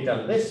can't be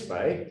done this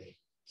way,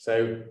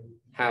 so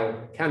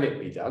how can it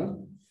be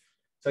done?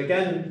 So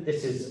again,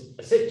 this is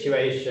a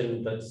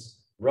situation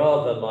that's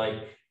rather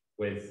like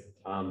with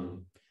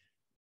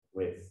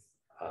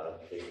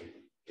the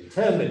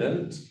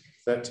determinant,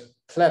 that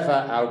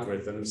clever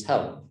algorithms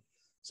help.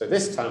 So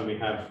this time we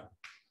have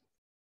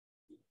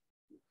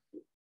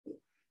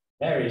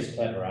various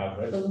clever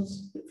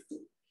algorithms.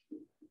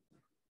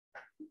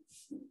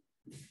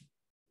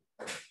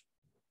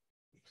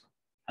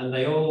 And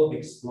they all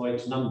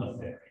exploit number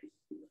theory.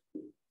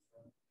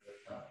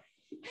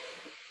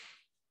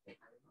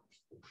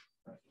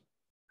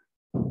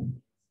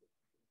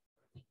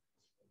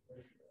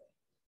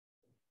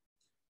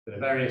 There are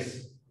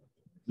various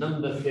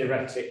number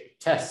theoretic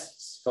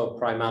tests for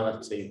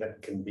primality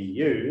that can be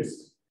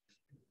used.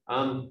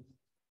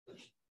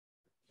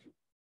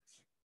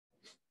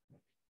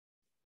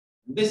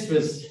 This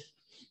was a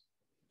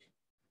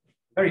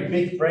very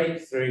big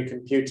breakthrough in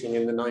computing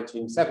in the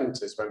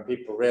 1970s when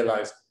people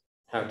realized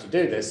how to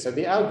do this. So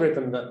the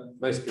algorithm that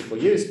most people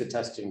use for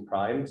testing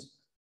primes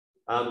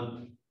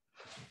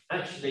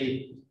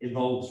actually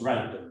involves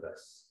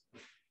randomness.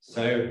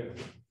 So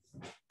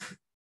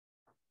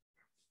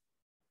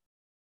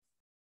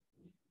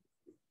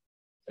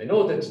in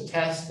order to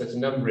test that a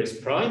number is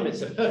prime,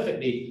 it's a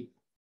perfectly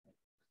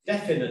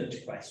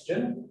definite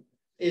question.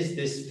 Is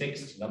this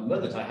fixed number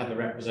that I have a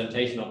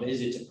representation of,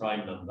 is it a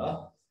prime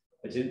number?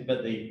 But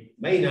the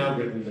main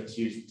algorithm that's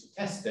used to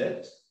test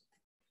it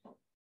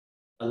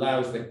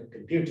allows the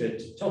computer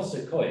to toss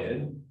a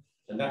coin,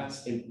 and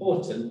that's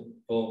important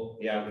for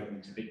the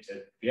algorithm to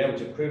be able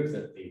to prove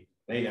that the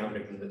main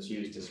algorithm that's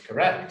used is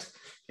correct.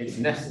 It's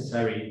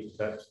necessary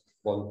that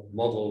one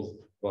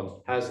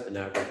has an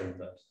algorithm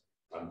that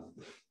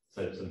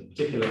so some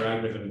particular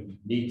algorithm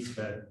needs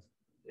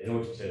in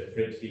order for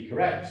it to be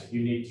correct,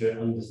 you need to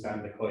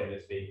understand the coin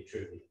as being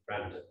truly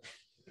random.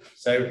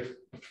 So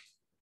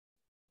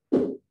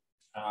so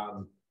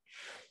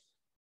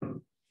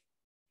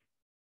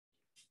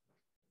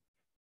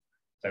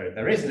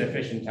there is an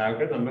efficient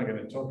algorithm. I'm not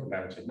going to talk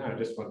about it now. I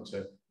just want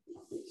to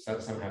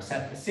somehow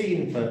set the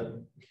scene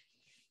for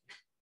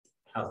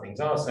how things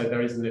are. So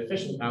there is an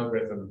efficient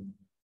algorithm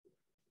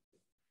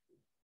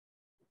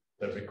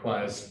that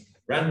requires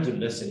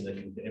randomness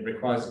it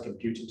requires a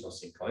computer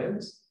tossing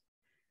coins.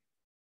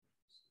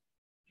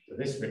 So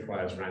this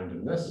requires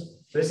randomness.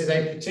 This is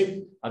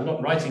I'm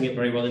not writing it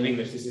very well in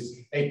English. This is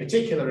a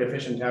particular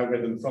efficient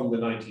algorithm from the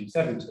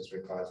 1970s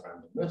requires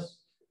randomness.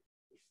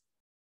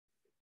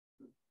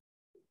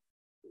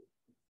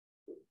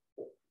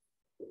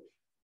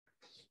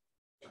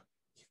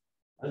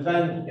 And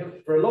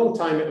then for a long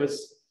time, it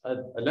was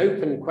an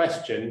open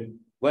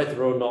question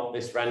whether or not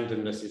this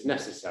randomness is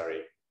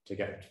necessary to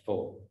get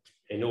full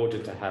in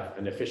order to have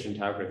an efficient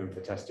algorithm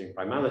for testing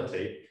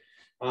primality.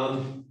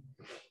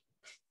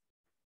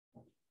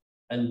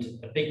 And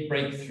a big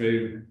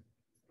breakthrough,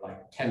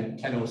 like 10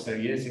 or so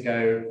years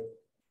ago,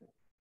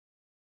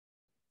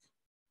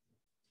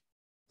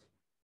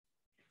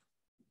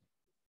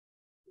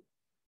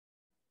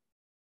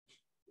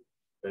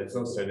 there's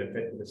also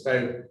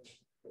so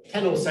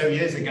 10 or so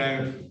years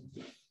ago,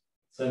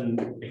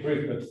 a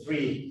group of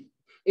 3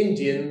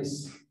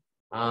 Indians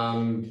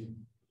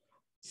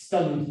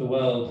stunned the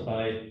world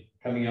by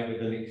coming up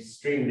with an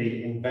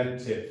extremely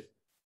inventive,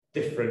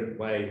 different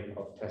way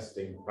of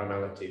testing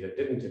primality that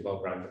didn't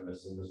involve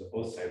randomness and was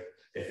also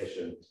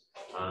efficient.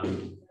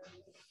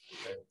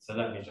 So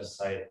let me just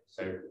say,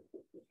 so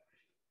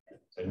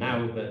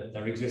now that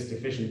there exist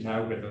efficient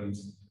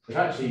algorithms,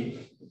 now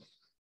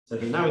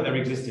there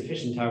exist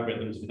efficient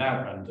algorithms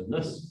without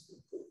randomness.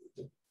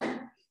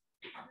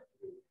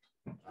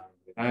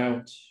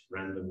 Without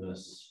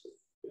randomness.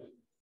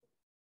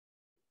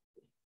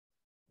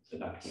 So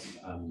that's,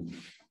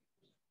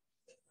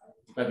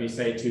 let me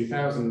say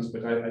 2000s,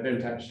 but I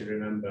don't actually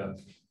remember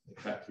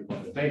exactly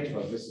what the date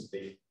was. This is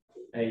the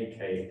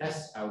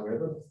AKS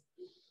algorithm.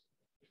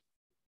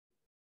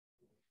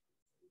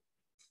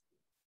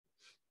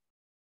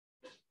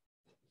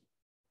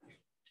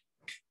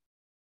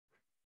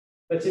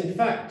 But in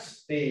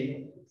fact,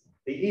 the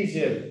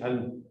easier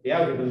and the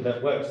algorithm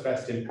that works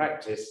best in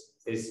practice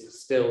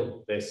is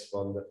still this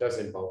one that does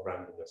involve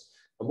randomness.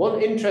 And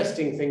one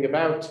interesting thing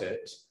about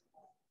it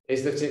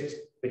is that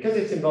because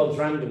it involves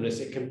randomness,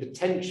 it can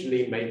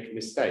potentially make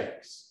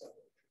mistakes.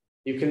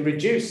 You can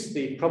reduce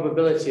the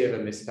probability of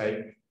a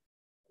mistake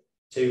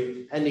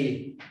to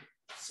any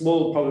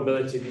small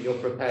probability that you're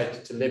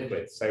prepared to live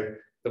with. So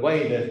the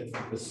way that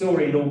the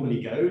story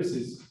normally goes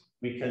is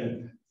we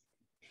can,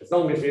 as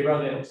long as we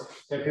run it,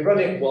 so if we run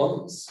it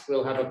once,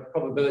 we'll have a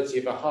probability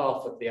of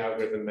 1/2 of the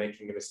algorithm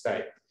making a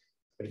mistake.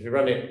 But if we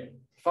run it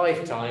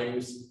 5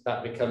 times,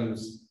 that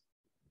becomes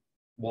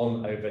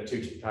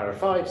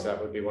 1/2⁵, so that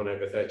would be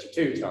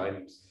 1/32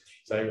 times.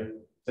 So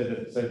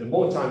the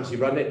more times you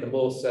run it, the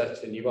more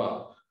certain you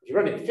are. If you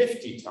run it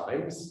 50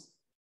 times,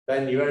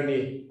 then you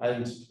only,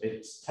 and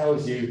it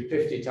tells you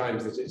 50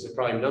 times that it's a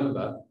prime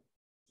number,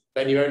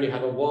 then you only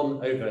have a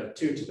 1 over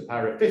 2 to the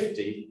power of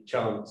 50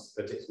 chance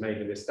that it's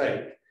made a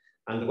mistake.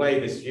 And the way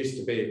this used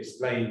to be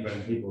explained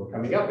when people were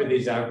coming up with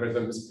these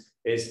algorithms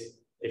is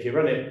if you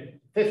run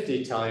it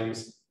 50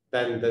 times,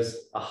 then there's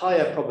a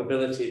higher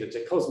probability that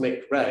a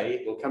cosmic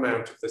ray will come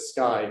out of the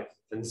sky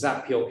and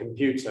zap your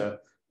computer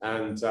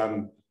and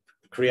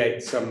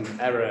create some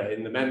error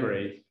in the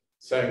memory.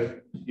 So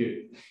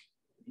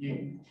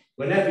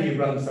whenever you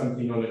run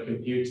something on a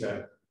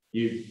computer,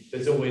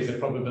 there's always a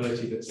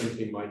probability that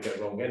something might go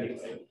wrong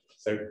anyway.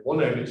 So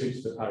 1 over 2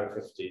 to the power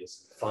of 50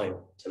 is fine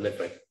to live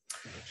with.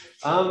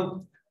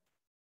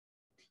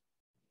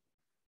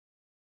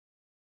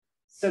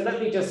 So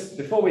let me just,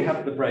 before we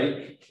have the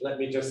break, let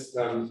me just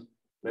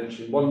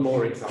mention one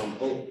more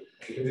example,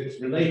 because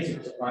it's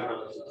related to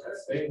primality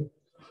testing,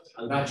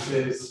 and that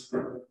is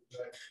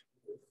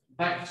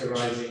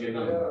factorizing a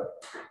number.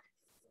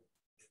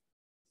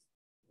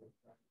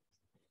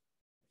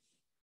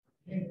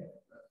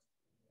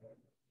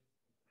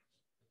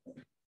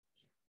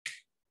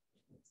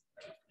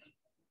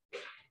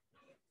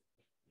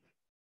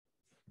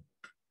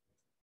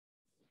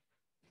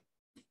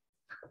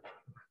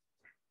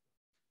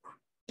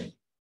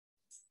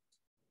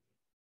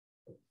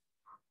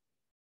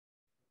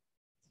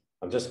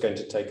 I'm just going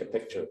to take a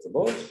picture of the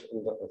board,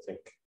 and I think.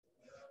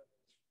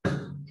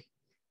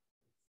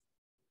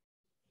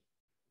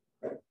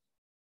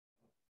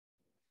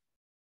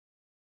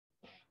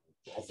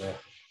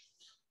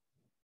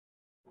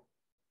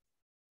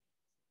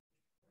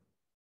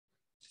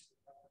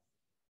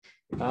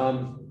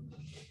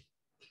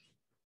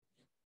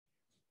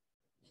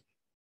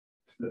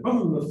 The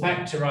problem of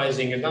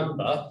factorizing a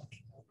number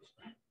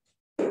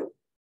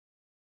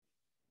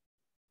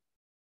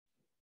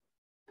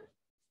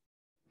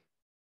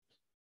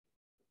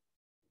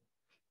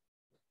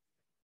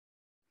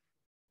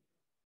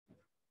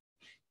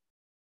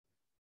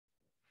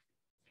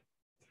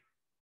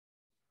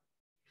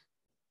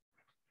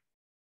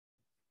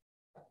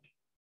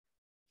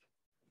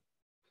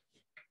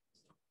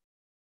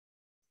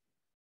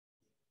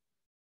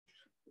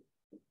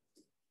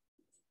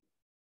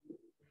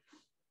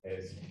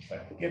is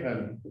that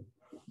given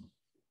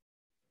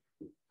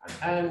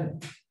an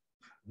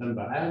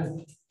number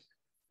n,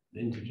 an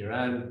integer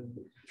n,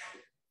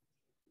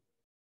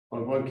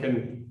 well, one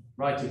can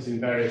write it in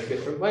various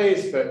different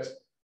ways, but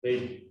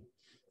the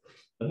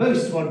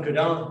most one could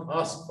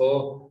ask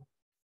for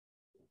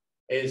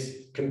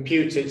is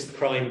compute its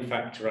prime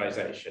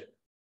factorization.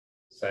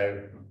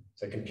 So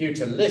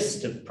compute a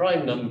list of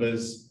prime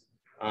numbers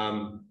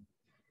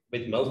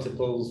with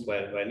multiples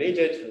where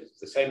needed, it's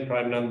the same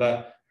prime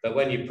number, but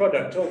when you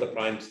product all the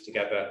primes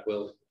together,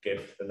 will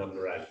give the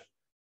number n.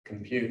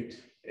 Compute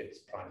its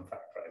prime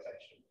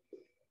factorization.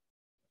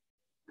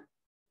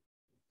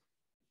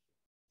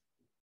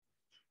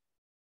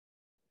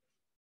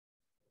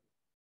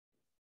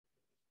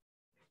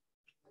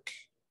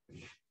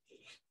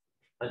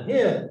 And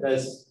here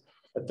there's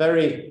a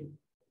very,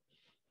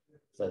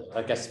 so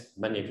I guess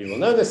many of you will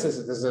know this,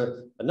 there's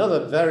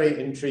another very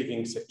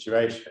intriguing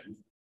situation,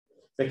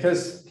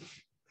 because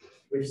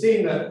we've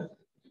seen that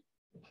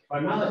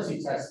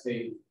primality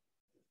testing,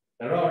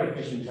 there are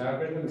efficient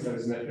algorithms.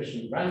 There's an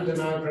efficient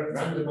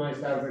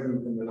randomized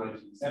algorithm from the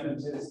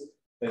 1970s.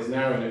 There's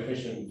now an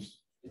efficient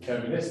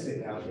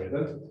deterministic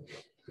algorithm.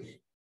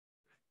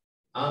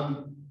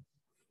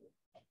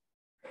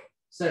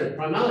 So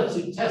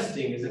primality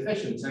testing is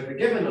efficient. So if we're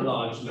given a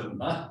large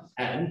number,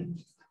 n,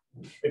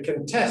 we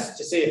can test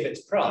to see if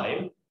it's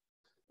prime.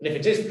 And if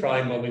it is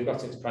prime, well, we've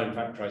got its prime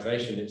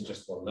factorization, it's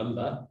just one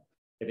number.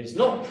 If it's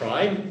not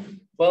prime,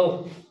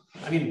 well,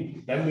 I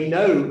mean, then we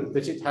know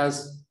that it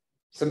has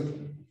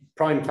some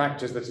prime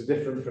factors that are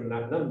different from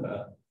that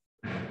number.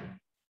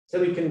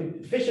 So we can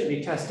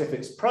efficiently test if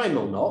it's prime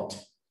or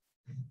not.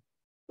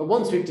 But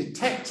once we've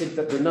detected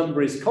that the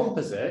number is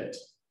composite,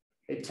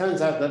 it turns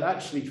out that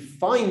actually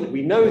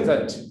we know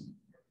that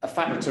a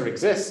factor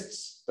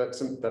exists,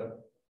 that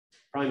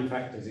prime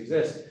factors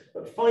exist,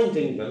 but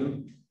finding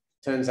them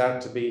turns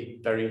out to be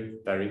very,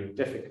 very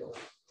difficult.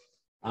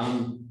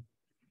 And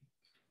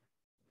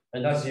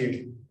as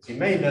you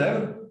may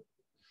know,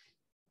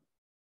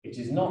 it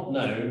is not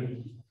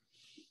known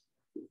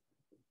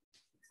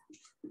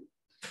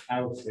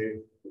how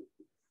to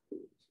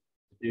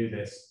do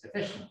this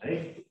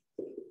efficiently.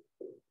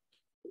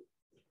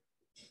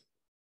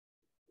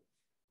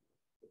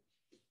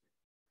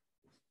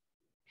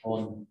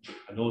 On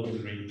an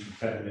ordinary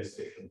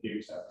deterministic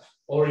computer,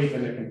 or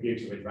even a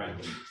computer with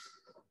randomness.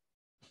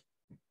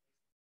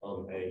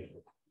 On a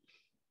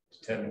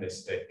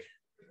deterministic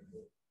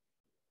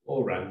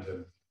or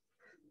random.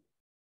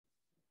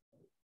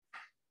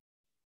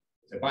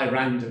 So by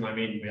random, I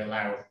mean we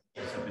allow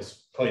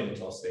this coin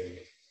tossing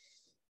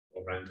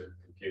or random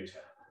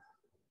computer.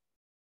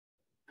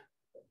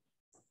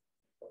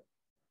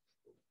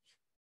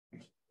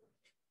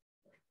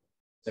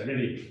 So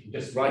really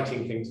just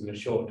writing things in a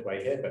short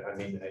way here, but I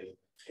mean a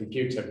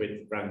computer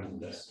with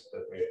randomness,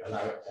 but we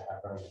allow it to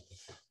have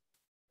randomness.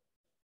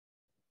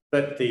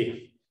 But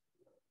the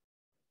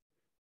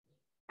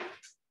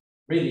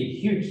really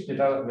huge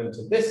development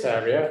in this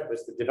area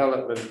was the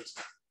development,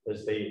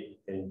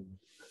 in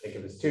I think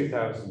it was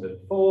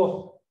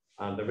 2004,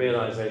 and the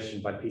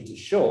realization by Peter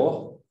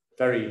Shaw, a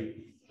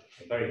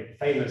very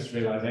famous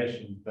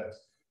realization that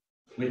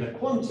with a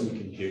quantum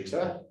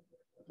computer,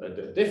 a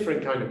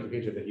different kind of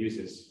computer that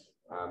uses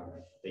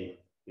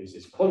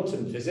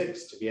quantum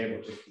physics to be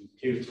able to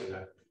compute in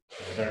a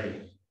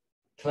very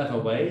clever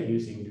way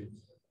using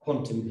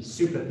quantum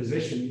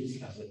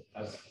superpositions,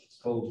 as it's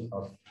called,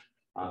 of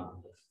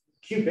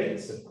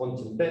qubits, of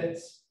quantum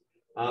bits,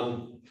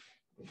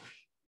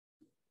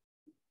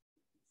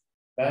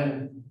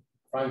 then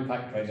prime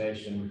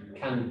factorization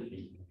can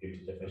be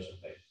computed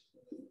efficiently.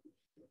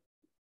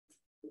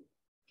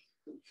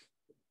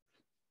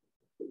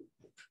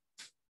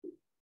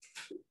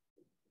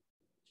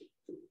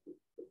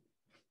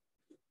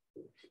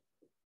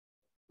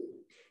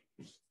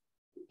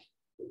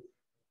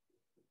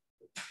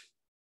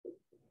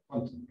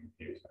 Quantum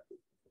computer.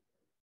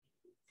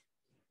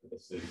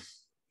 This is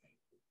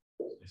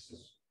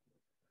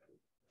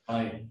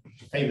a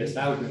famous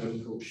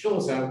algorithm called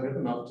Shaw's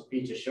algorithm after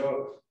Peter Shaw.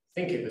 I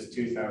think it was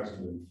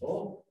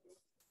 2004.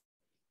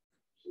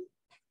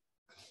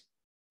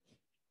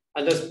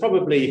 And as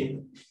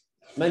probably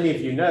many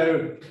of you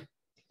know,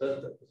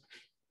 the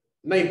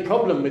main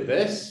problem with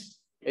this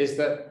is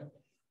that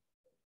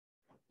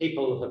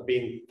people have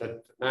been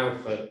now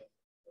for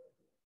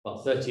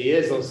about 30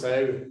 years or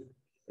so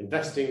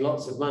investing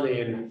lots of money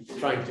in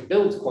trying to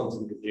build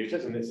quantum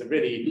computers, and it's a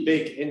really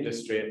big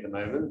industry at the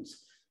moment.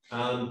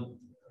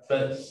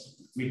 But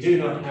we do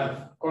not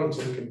have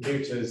quantum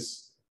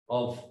computers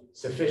of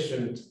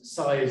sufficient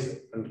size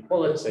and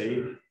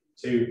quality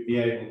to be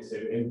able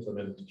to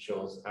implement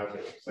Shaw's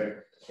algorithm. So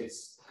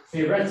it's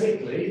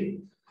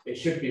theoretically, it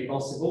should be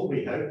possible,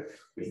 we hope,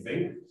 we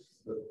think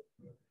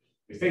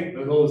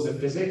the laws of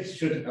physics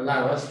should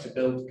allow us to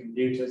build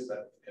computers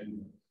that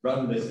can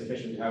run this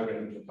efficient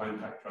algorithm for prime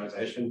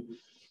factorization.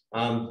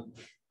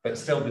 But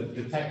still,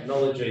 the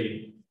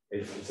technology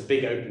it's a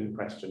big open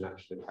question,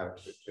 actually, how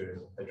to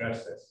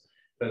address this.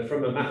 But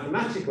from a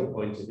mathematical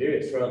point of view,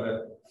 it's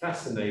rather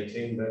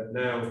fascinating that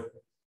now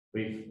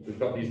we've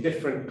got these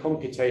different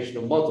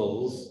computational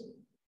models.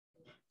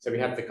 So we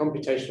have the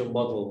computational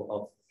model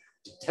of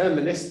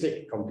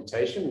deterministic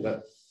computation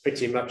that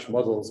pretty much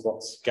models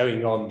what's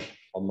going on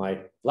my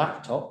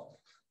laptop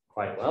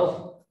quite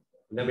well.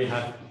 And then we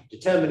have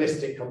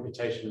deterministic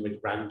computation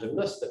with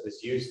randomness that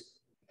was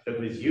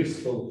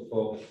useful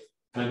for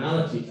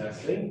primality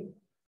testing.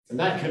 And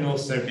that can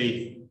also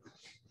be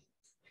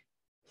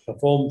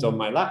performed on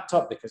my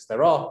laptop because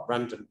there are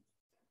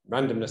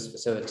randomness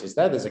facilities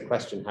there. There's a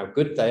question how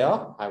good they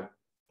are, how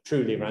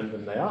truly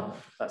random they are.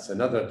 That's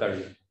another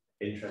very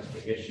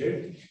interesting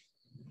issue.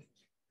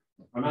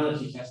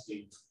 Primality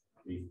testing,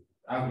 the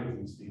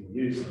algorithms being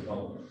used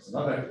involve some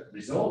other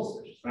resource,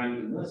 which is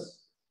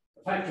randomness.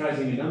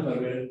 Factorizing a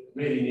number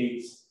really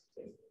needs,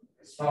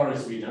 as far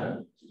as we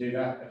know, to do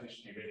that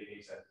efficiently really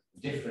needs a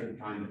different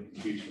kind of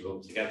computer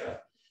altogether,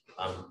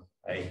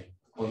 a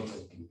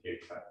quantum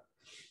computer.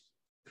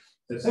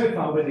 So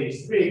far with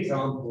these three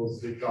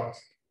examples, we've got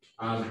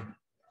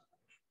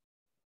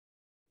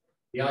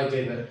the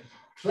idea that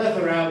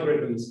clever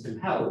algorithms can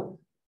help,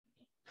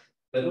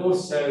 but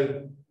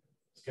also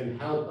can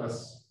help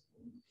us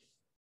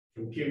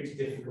compute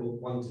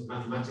difficult,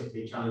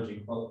 mathematically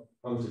challenging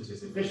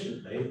quantities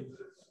efficiently.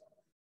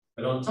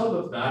 But on top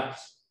of that,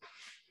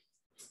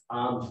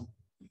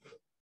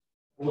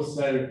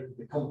 also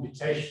the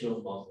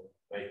computational model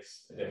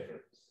makes a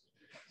difference.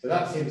 So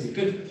that seems a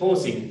good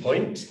pausing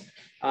point.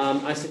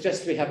 I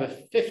suggest we have a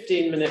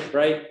 15-minute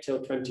break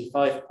till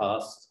 25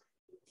 past,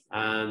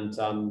 and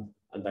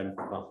then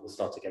we'll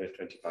start again at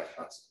 25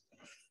 past.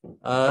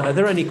 Are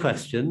there any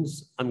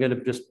questions? I'm going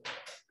to just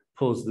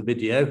pause the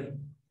video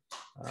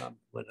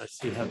when I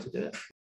see how to do it.